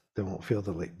 otherwise they won't feel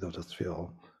the leap. They'll just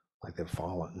feel like they've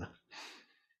fallen.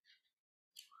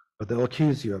 But they'll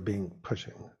accuse you of being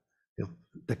pushing.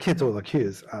 The kids will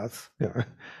accuse us.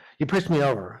 You pushed me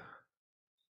over.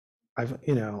 And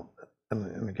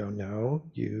I go, no,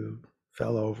 you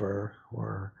fell over,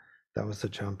 or that was a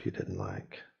jump you didn't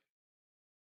like.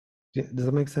 Does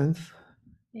that make sense?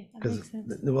 Yeah, that Because makes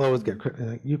sense. they'll always get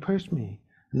like, you pushed me.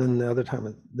 And then the other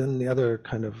time, then the other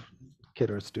kind of kid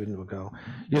or student will go,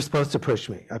 you're supposed to push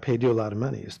me. I paid you a lot of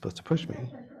money. You're supposed to push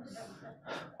me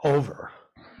over.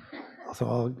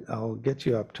 So I'll get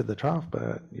you up to the trough,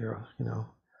 but you're,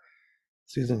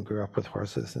 Susan grew up with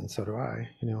horses, and so do I.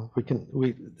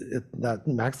 That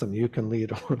maxim, you can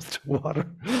lead a horse to water,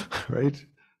 right?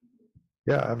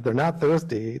 Yeah, if they're not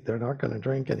thirsty, they're not going to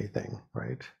drink anything,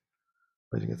 right?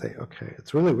 But you can say, okay,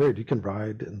 it's really weird. You can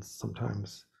ride and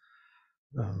sometimes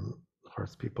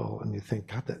horse people, and you think,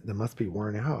 God, they must be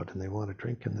worn out and they want to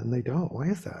drink, and then they don't. Why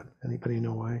is that? Anybody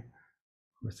know why?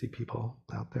 We see people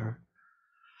out there.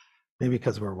 Maybe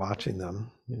because we're watching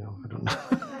them, I don't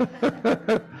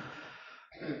know.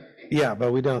 Yeah,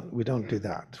 but we don't do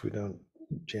that. We don't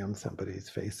jam somebody's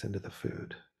face into the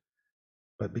food.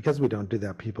 But because we don't do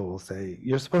that, people will say,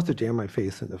 you're supposed to jam my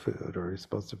face in the food, or you're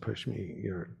supposed to push me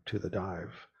to the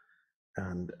dive.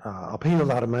 And I'll pay you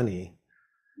a lot of money.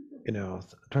 You know,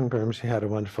 Trungpa Rinpoche had a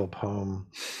wonderful poem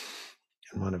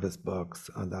in one of his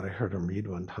books that I heard him read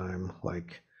one time,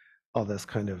 like all this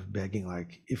kind of begging,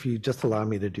 like, if you just allow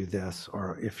me to do this,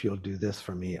 or if you'll do this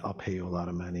for me, I'll pay you a lot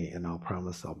of money, and I'll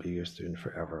promise I'll be your student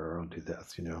forever, or I'll do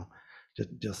this, you know,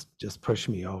 just push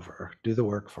me over, do the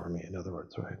work for me, in other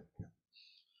words, right?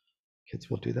 Kids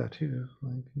will do that too,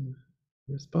 like,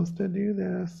 you're supposed to do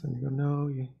this, and you go, no,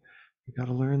 you got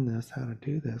to learn this, how to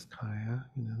do this, Kaya,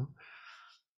 you know.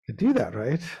 You do that,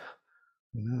 right?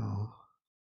 You know.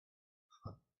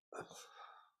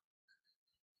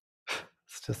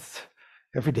 It's just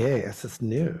every day, it's just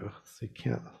new, so you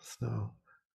can't snow,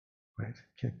 right?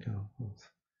 Can't go.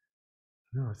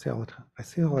 No, I see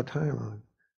all the time.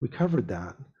 We covered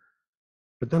that,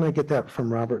 but then I get that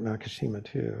from Robert Nakashima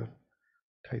too.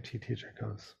 Tai Chi teacher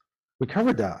goes, "We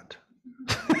covered that."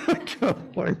 I go,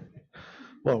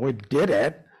 well, we did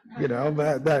it, you know,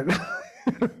 but that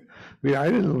I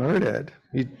didn't learn it.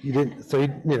 You didn't, so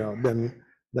you know,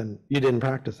 then you didn't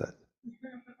practice it.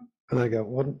 And I go,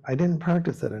 well, I didn't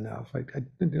practice it enough. I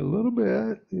did a little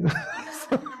bit. You know?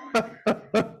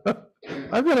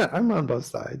 I'm on both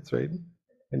sides, right?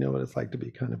 I know what it's like to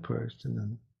be kind of pushed, and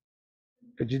then,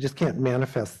 but you just can't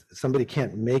manifest. Somebody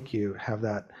can't make you have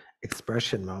that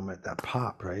expression moment, that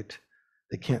pop, right?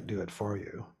 They can't do it for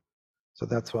you. So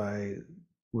that's why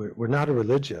we're not a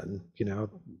religion. You know,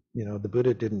 the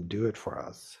Buddha didn't do it for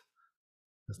us.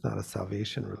 It's not a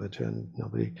salvation religion.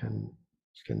 Nobody can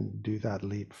do that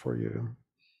leap for you.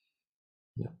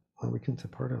 Yeah, well, we can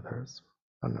support others.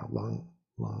 I don't know,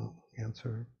 long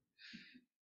answer.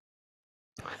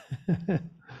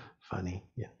 Funny,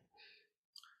 yeah.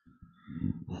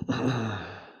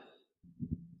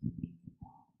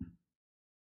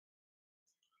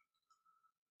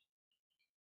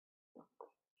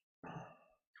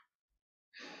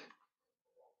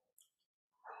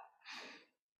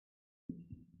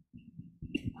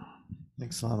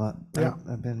 Thanks, Lama. Yeah.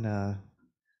 I've been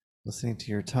listening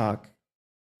to your talk,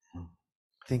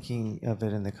 thinking of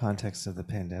it in the context of the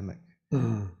pandemic.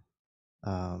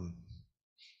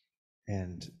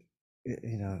 And it,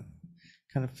 you know,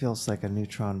 kind of feels like a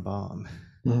neutron bomb.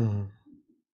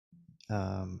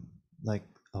 Like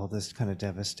all this kind of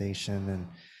devastation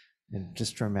and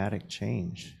just dramatic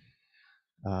change.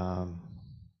 In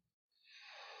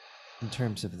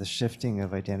terms of the shifting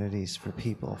of identities for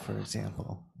people, for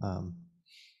example.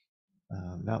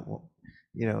 Not,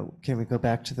 you know, can we go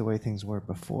back to the way things were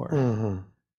before?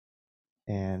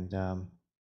 And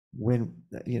when,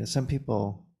 you know, some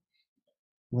people,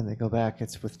 when they go back,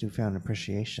 it's with newfound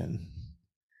appreciation.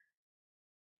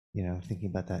 You know, thinking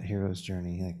about that hero's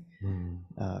journey, like,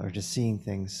 or just seeing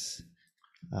things,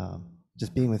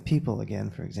 just being with people again,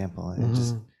 for example, and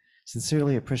just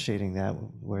sincerely appreciating that,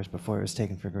 whereas before it was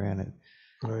taken for granted.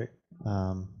 Right.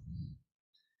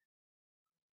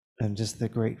 And just the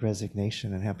great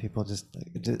resignation, and how people just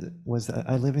was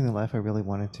I living the life I really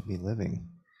wanted to be living,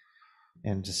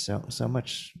 and just so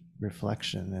much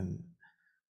reflection. And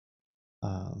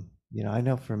you know, I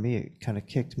know for me it kind of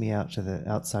kicked me out to the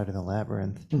outside of the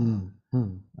labyrinth.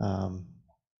 I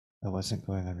wasn't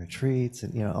going on retreats,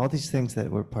 and you know, all these things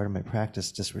that were part of my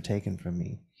practice just were taken from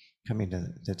me, coming to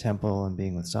the temple and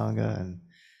being with Sangha. And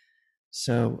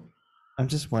so I'm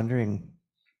just wondering,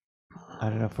 I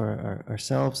don't know, for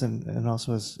ourselves and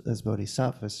also as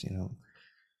bodhisattvas, you know,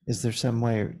 is there some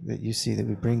way that you see that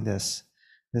we bring this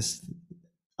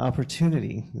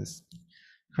opportunity, this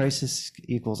crisis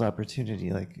equals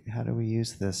opportunity? Like, how do we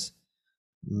use this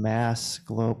mass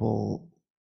global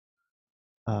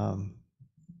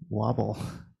wobble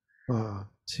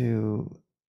to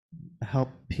help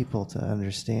people to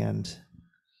understand,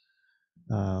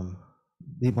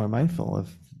 be more mindful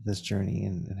of this journey,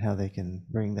 and how they can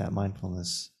bring that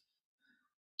mindfulness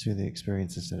to the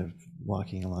experience instead of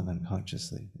walking along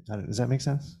unconsciously? Does that make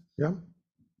sense? Yeah.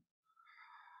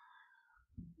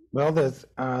 Well, there's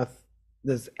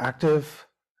active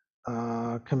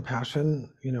compassion.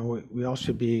 You know, we all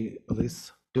should be at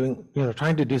least doing, you know,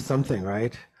 trying to do something,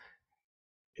 right?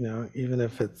 You know, even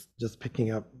if it's just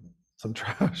picking up some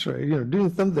trash, right? You know,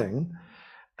 doing something.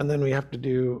 And then we have to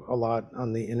do a lot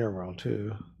on the inner world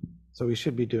too. So we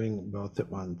should be doing both at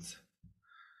once.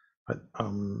 But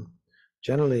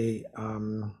generally,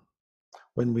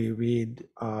 when we read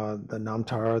the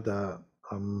Namtar, the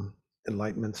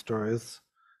enlightenment stories,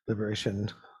 liberation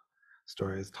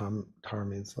stories, Tar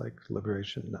means like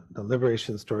liberation, the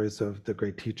liberation stories of the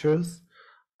great teachers,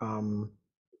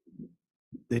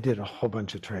 they did a whole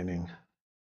bunch of training.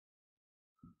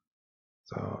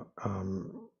 So,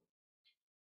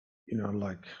 you know,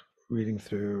 like reading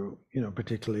through, you know,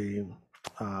 particularly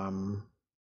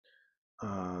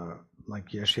like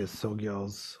Geshe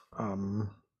Sogyal's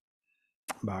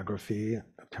biography,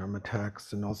 Dharma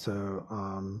text, and also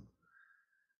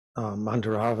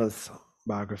Mandarava's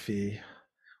biography,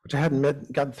 which I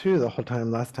hadn't gotten through the whole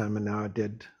time last time, and now I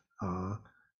did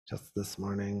just this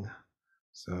morning.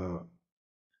 So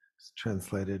it's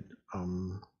translated,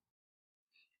 you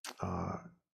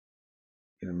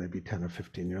know, maybe 10 or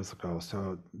 15 years ago.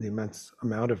 So the immense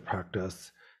amount of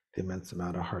practice, the immense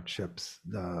amount of hardships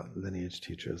the lineage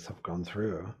teachers have gone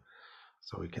through,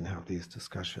 so we can have these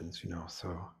discussions, you know.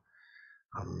 So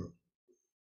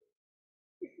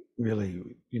really,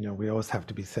 you know, we always have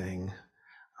to be saying,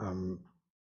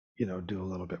 you know, do a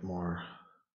little bit more.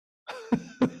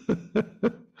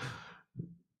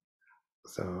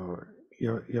 So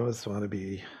you always want to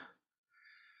be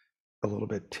a little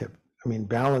bit tipped. I mean,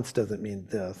 balance doesn't mean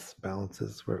this. Balance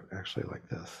is we're actually like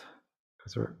this,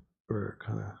 because we're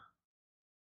kind of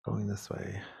going this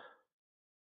way.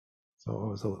 So it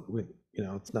was you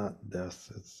know, it's not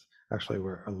this. It's actually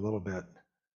we're a little bit,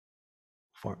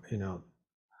 you know,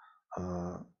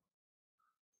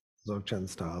 Dzogchen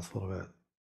styles a little bit,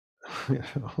 you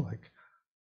know, like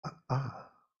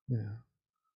yeah,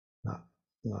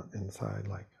 not inside,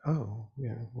 like, oh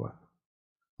yeah, what,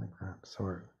 like that. So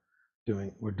we're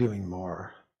doing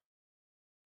more,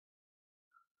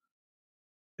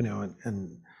 you know,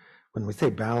 and when we say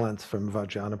balance from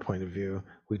Vajrayana point of view,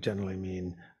 we generally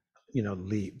mean, you know,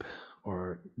 leap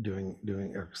or doing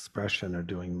expression or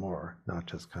doing more, not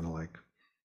just kind of like,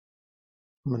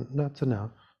 that's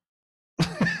enough.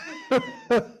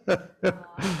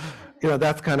 You know,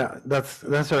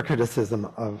 that's our criticism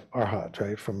of Arhat,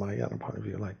 right? From my point of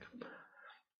view, like,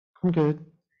 I'm good.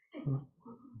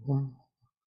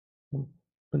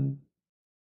 Been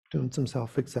doing some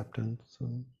self-acceptance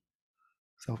and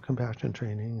self-compassion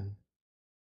training, and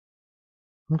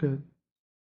I'm good.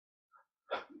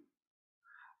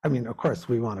 I mean, of course,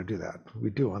 we want to do that. We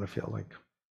do want to feel like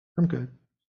I'm good,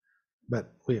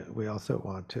 but we also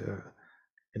want to,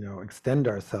 you know, extend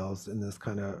ourselves in this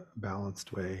kind of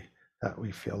balanced way that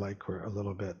we feel like we're a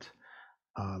little bit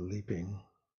leaping.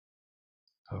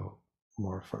 So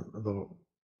more from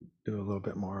do a little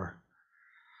bit more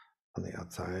on the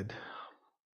outside.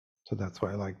 So that's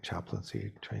why I like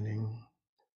chaplaincy training.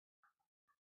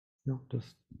 You know,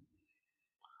 just,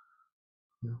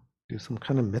 you know, do some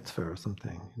kind of mitzvah or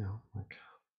something, you know, like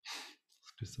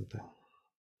let's do something.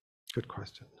 Good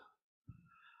question.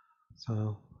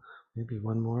 So maybe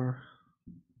one more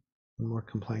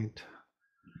complaint.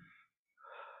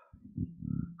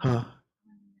 Huh?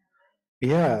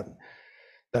 Yeah,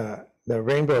 the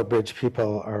Rainbow Bridge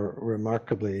people are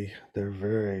they're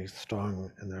very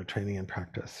strong in their training and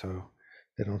practice, so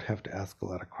they don't have to ask a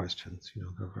lot of questions, you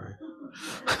know, they're very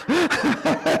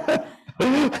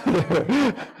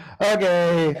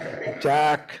okay,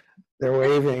 Jack, they're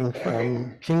waving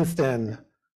from Kingston,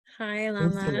 Hi,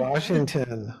 Kingston, Lama.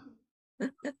 Washington.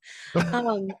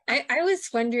 I was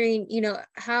wondering, you know,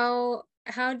 how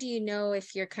do you know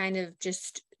if you're kind of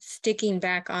just sticking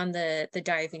back on the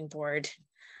diving board?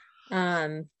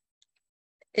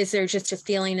 Is there just a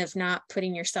feeling of not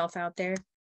putting yourself out there?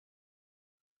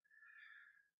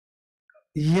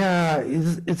 Yeah,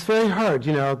 it's very hard,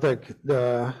 you know,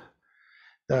 the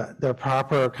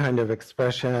proper kind of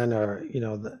expression, or, you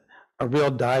know, a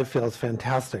real dive feels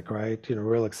fantastic, right? You know,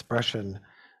 real expression,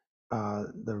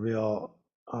 the real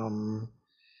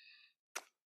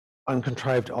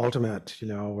uncontrived ultimate, you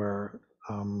know, where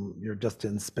you're just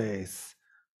in space,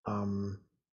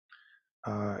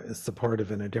 is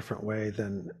supportive in a different way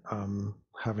than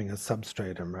having a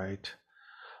substratum, right?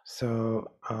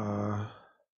 So,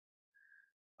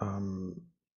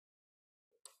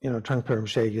 you know, Trungpa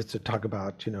Rinpoche used to talk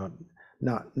about, you know,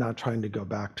 not trying to go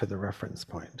back to the reference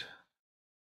point.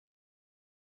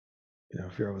 You know,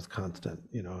 if you're always constant,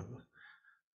 you know,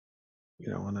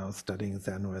 when I was studying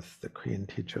Zen with the Korean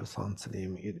teacher San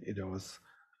Sanim, it always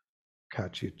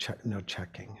catch you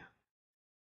checking.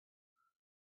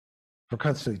 We're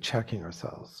constantly checking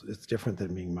ourselves. It's different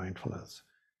than being mindfulness.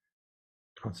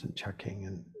 Constant checking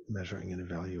and measuring and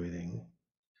evaluating.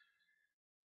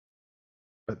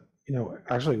 But, you know,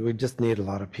 actually we just need a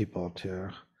lot of people to,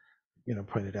 you know,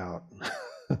 point it out.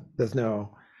 There's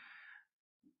no,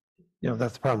 you know,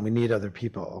 that's the problem. We need other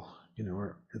people. You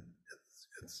know,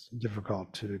 it's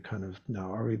difficult to kind of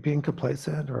know, are we being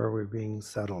complacent or are we being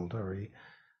settled? Are we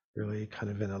really kind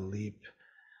of in a leap,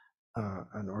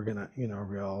 you know,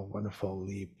 real wonderful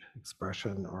leap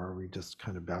expression, or are we just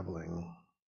kind of babbling?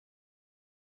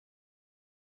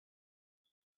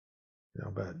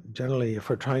 But generally, if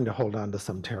we're trying to hold on to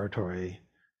some territory,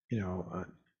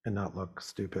 and not look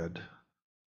stupid,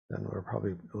 then we're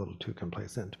probably a little too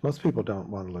complacent. Most people don't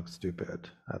want to look stupid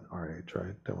at our age,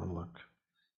 right? They want to look,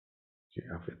 you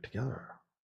have it together.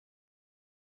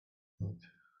 You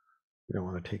don't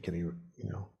want to take any,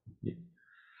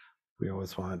 we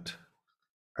always want,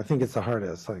 I think it's the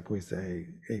hardest, like we say,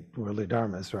 8 worldly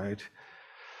dharmas, right?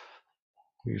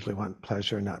 We usually want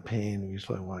pleasure, not pain. We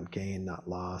usually want gain, not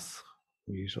loss.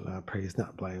 We usually want praise,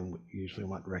 not blame. We usually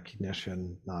want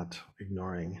recognition, not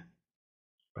ignoring.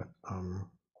 But,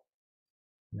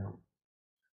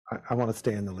 I want to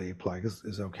stay in the leap, like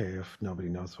is okay if nobody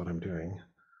knows what I'm doing.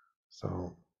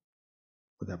 So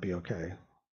would that be okay?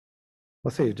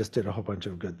 Let's say you just did a whole bunch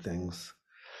of good things,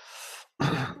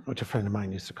 which a friend of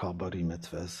mine used to call bodhi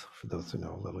mitzvahs, for those who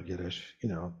know a little Yiddish,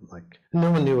 like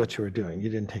no one knew what you were doing. You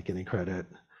didn't take any credit.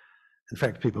 In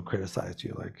fact, people criticized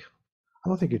you, like, I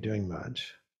don't think you're doing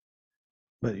much,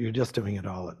 but you're just doing it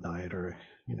all at night, or,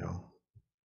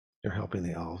 you're helping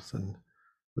the elves. And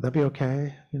would that be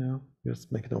okay? You're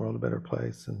just making the world a better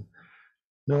place, and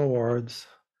no awards.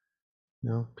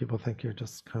 People think you're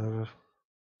just kind of,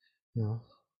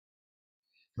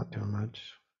 not doing much.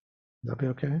 Would that be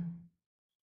okay?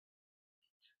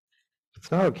 If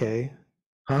it's not okay,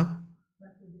 huh?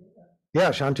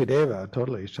 Yeah, Shantideva,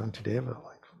 totally, Shantideva,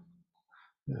 like,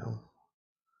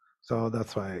 So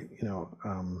that's why,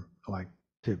 I like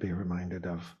to be reminded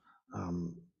of,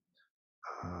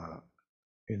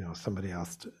 somebody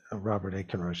asked Robert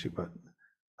Aiken Roshi, but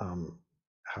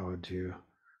how would you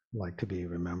like to be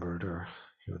remembered? Or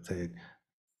he would say,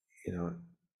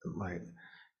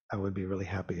 I would be really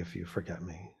happy if you forget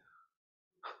me.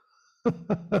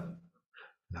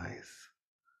 Nice.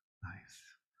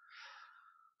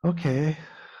 Okay,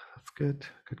 that's good.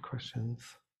 Good questions.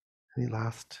 Any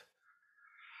last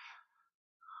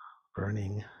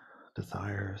burning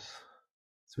desires,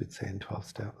 as we'd say in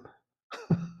 12-step?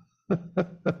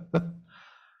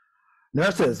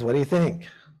 Nurses, what do you think?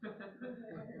 This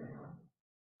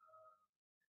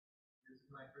is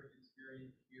my first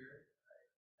experience here.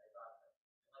 I thought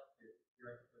I'd like to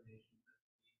your explanation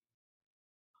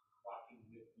of walking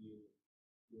with you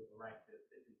to the right to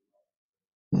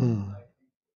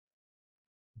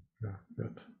Yeah,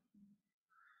 good.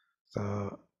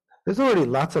 So there's already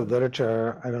lots of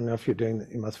literature. I don't know if you're doing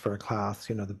much for a class,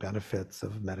 the benefits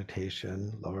of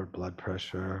meditation, lowered blood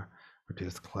pressure,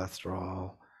 reduced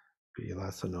cholesterol, be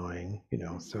less annoying,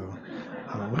 so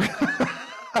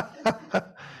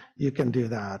you can do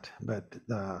that. But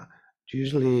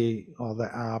usually all the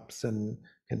apps and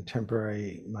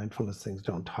contemporary mindfulness things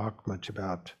don't talk much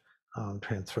about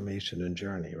transformation and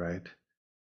journey, right?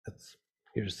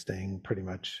 You're just staying pretty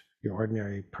much your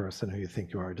ordinary person who you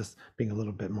think you are, just being a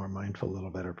little bit more mindful, a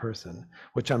little better person,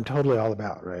 which I'm totally all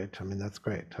about, right? I mean, that's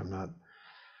great. I'm not,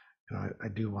 I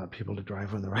do want people to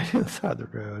drive on the right hand side of the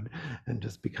road and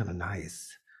just be kind of nice.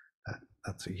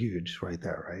 That's a huge right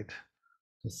there, right?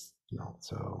 Just,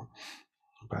 so,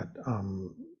 but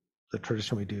the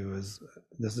tradition we do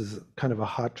this is kind of a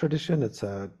hot tradition. It's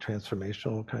a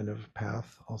transformational kind of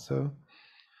path also.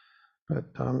 But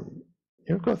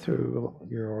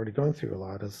you're already going through a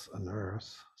lot as a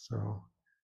nurse, so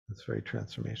it's very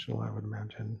transformational, I would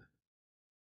imagine.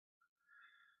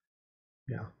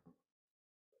 Yeah,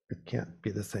 it can't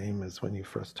be the same as when you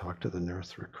first talk to the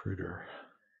nurse recruiter.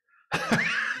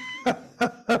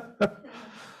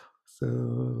 So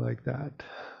like that.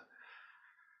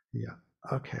 Yeah,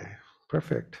 okay,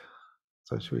 perfect.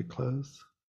 So should we close?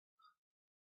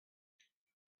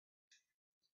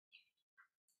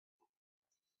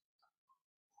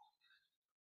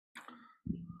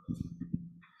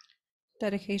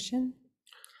 Dedication.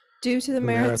 Due to the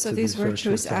merits of these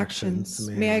virtuous actions,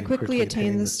 may I quickly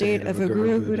attain the state of a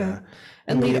Guru Buddha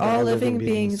and lead all living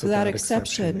beings without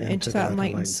exception into that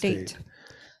enlightened state.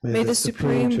 May the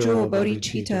supreme jewel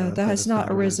bodhicitta that has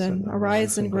not arisen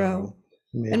arise and grow,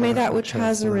 and may that which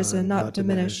has arisen not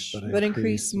diminish, but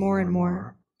increase more and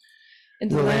more. In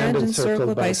the land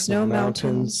encircled by snow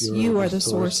mountains, you are the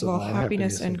source of all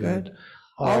happiness and good.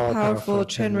 All-powerful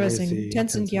Chenrezig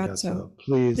Tenzin Gyatso,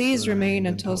 please remain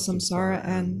until samsara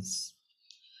ends.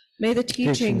 May the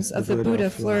teachings of the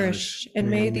Buddha flourish, and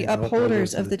may the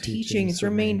upholders of the teachings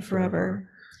remain forever.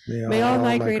 May all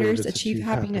migrators achieve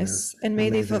happiness, and may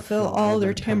they fulfill all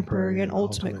their temporary and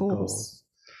ultimate goals.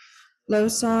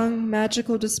 Losang,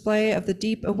 magical display of the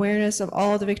deep awareness of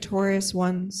all the victorious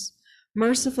ones,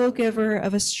 merciful giver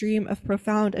of a stream of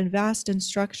profound and vast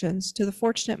instructions to the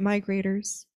fortunate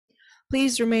migrators.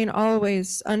 Please remain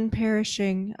always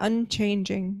unperishing,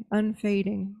 unchanging,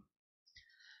 unfading.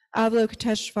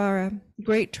 Avalokiteshvara,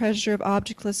 great treasure of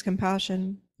objectless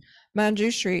compassion.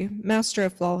 Manjushri, master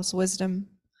of flawless wisdom.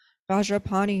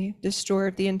 Vajrapani, destroyer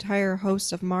of the entire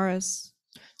host of Maras.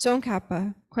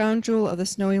 Tsongkhapa, crown jewel of the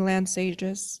snowy land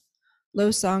sages.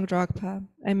 Losang Dragpa,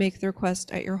 I make the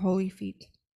request at your holy feet.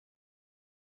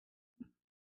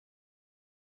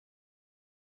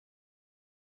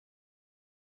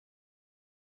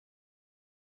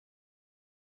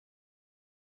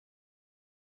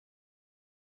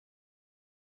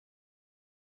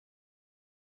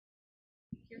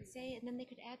 Say, and then they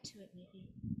could add to it maybe.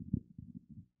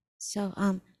 So,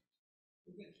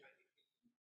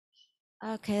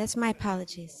 okay, that's my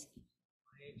apologies.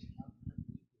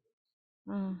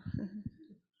 Oh.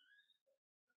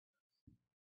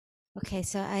 Okay,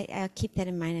 so I'll keep that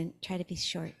in mind and try to be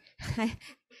short.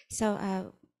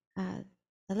 So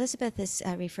Elizabeth is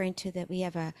referring to that we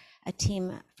have a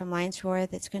team from Lions Roar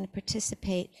that's going to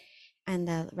participate in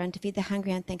the Run to Feed the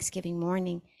Hungry on Thanksgiving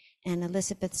morning. And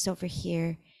Elizabeth's over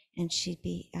here, and she'd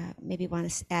be maybe want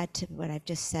to add to what I've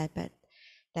just said, but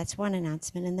that's one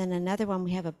announcement. And then another one,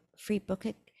 we have a free book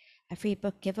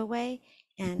giveaway.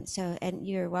 And so, and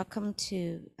you're welcome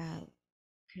to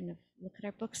kind of look at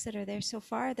our books that are there so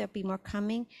far. There'll be more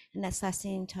coming, and that's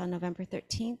lasting until November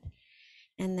 13th.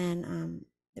 And then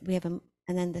we have and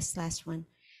then this last one,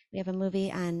 we have a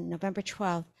movie on November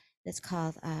 12th that's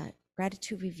called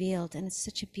Gratitude Revealed, and it's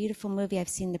such a beautiful movie. I've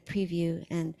seen the preview,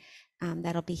 and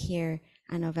that'll be here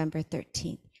on November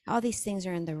 13th. All these things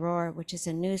are in the Roar, which is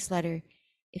a newsletter.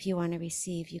 If you want to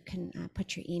receive, you can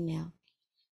put your email.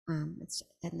 It's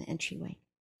in the entryway.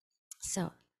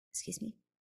 So, excuse me.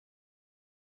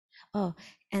 Oh,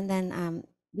 and then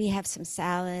we have some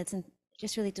salads and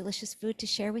just really delicious food to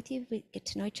share with you. We get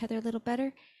to know each other a little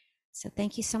better. So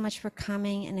thank you so much for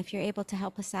coming. And if you're able to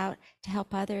help us out, to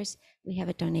help others, we have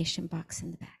a donation box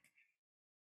in the back.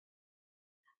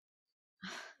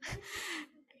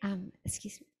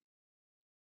 Excuse me.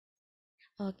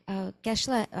 Oh,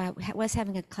 Geshe was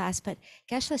having a class, but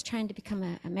Geshe is trying to become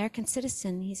an American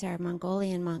citizen. He's our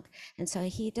Mongolian monk. And so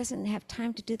he doesn't have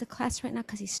time to do the class right now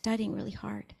because he's studying really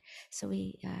hard. So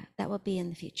that will be in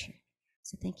the future.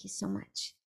 So thank you so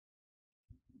much.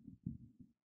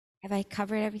 Have I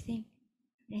covered everything?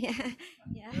 Yeah.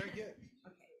 Yeah. Very good.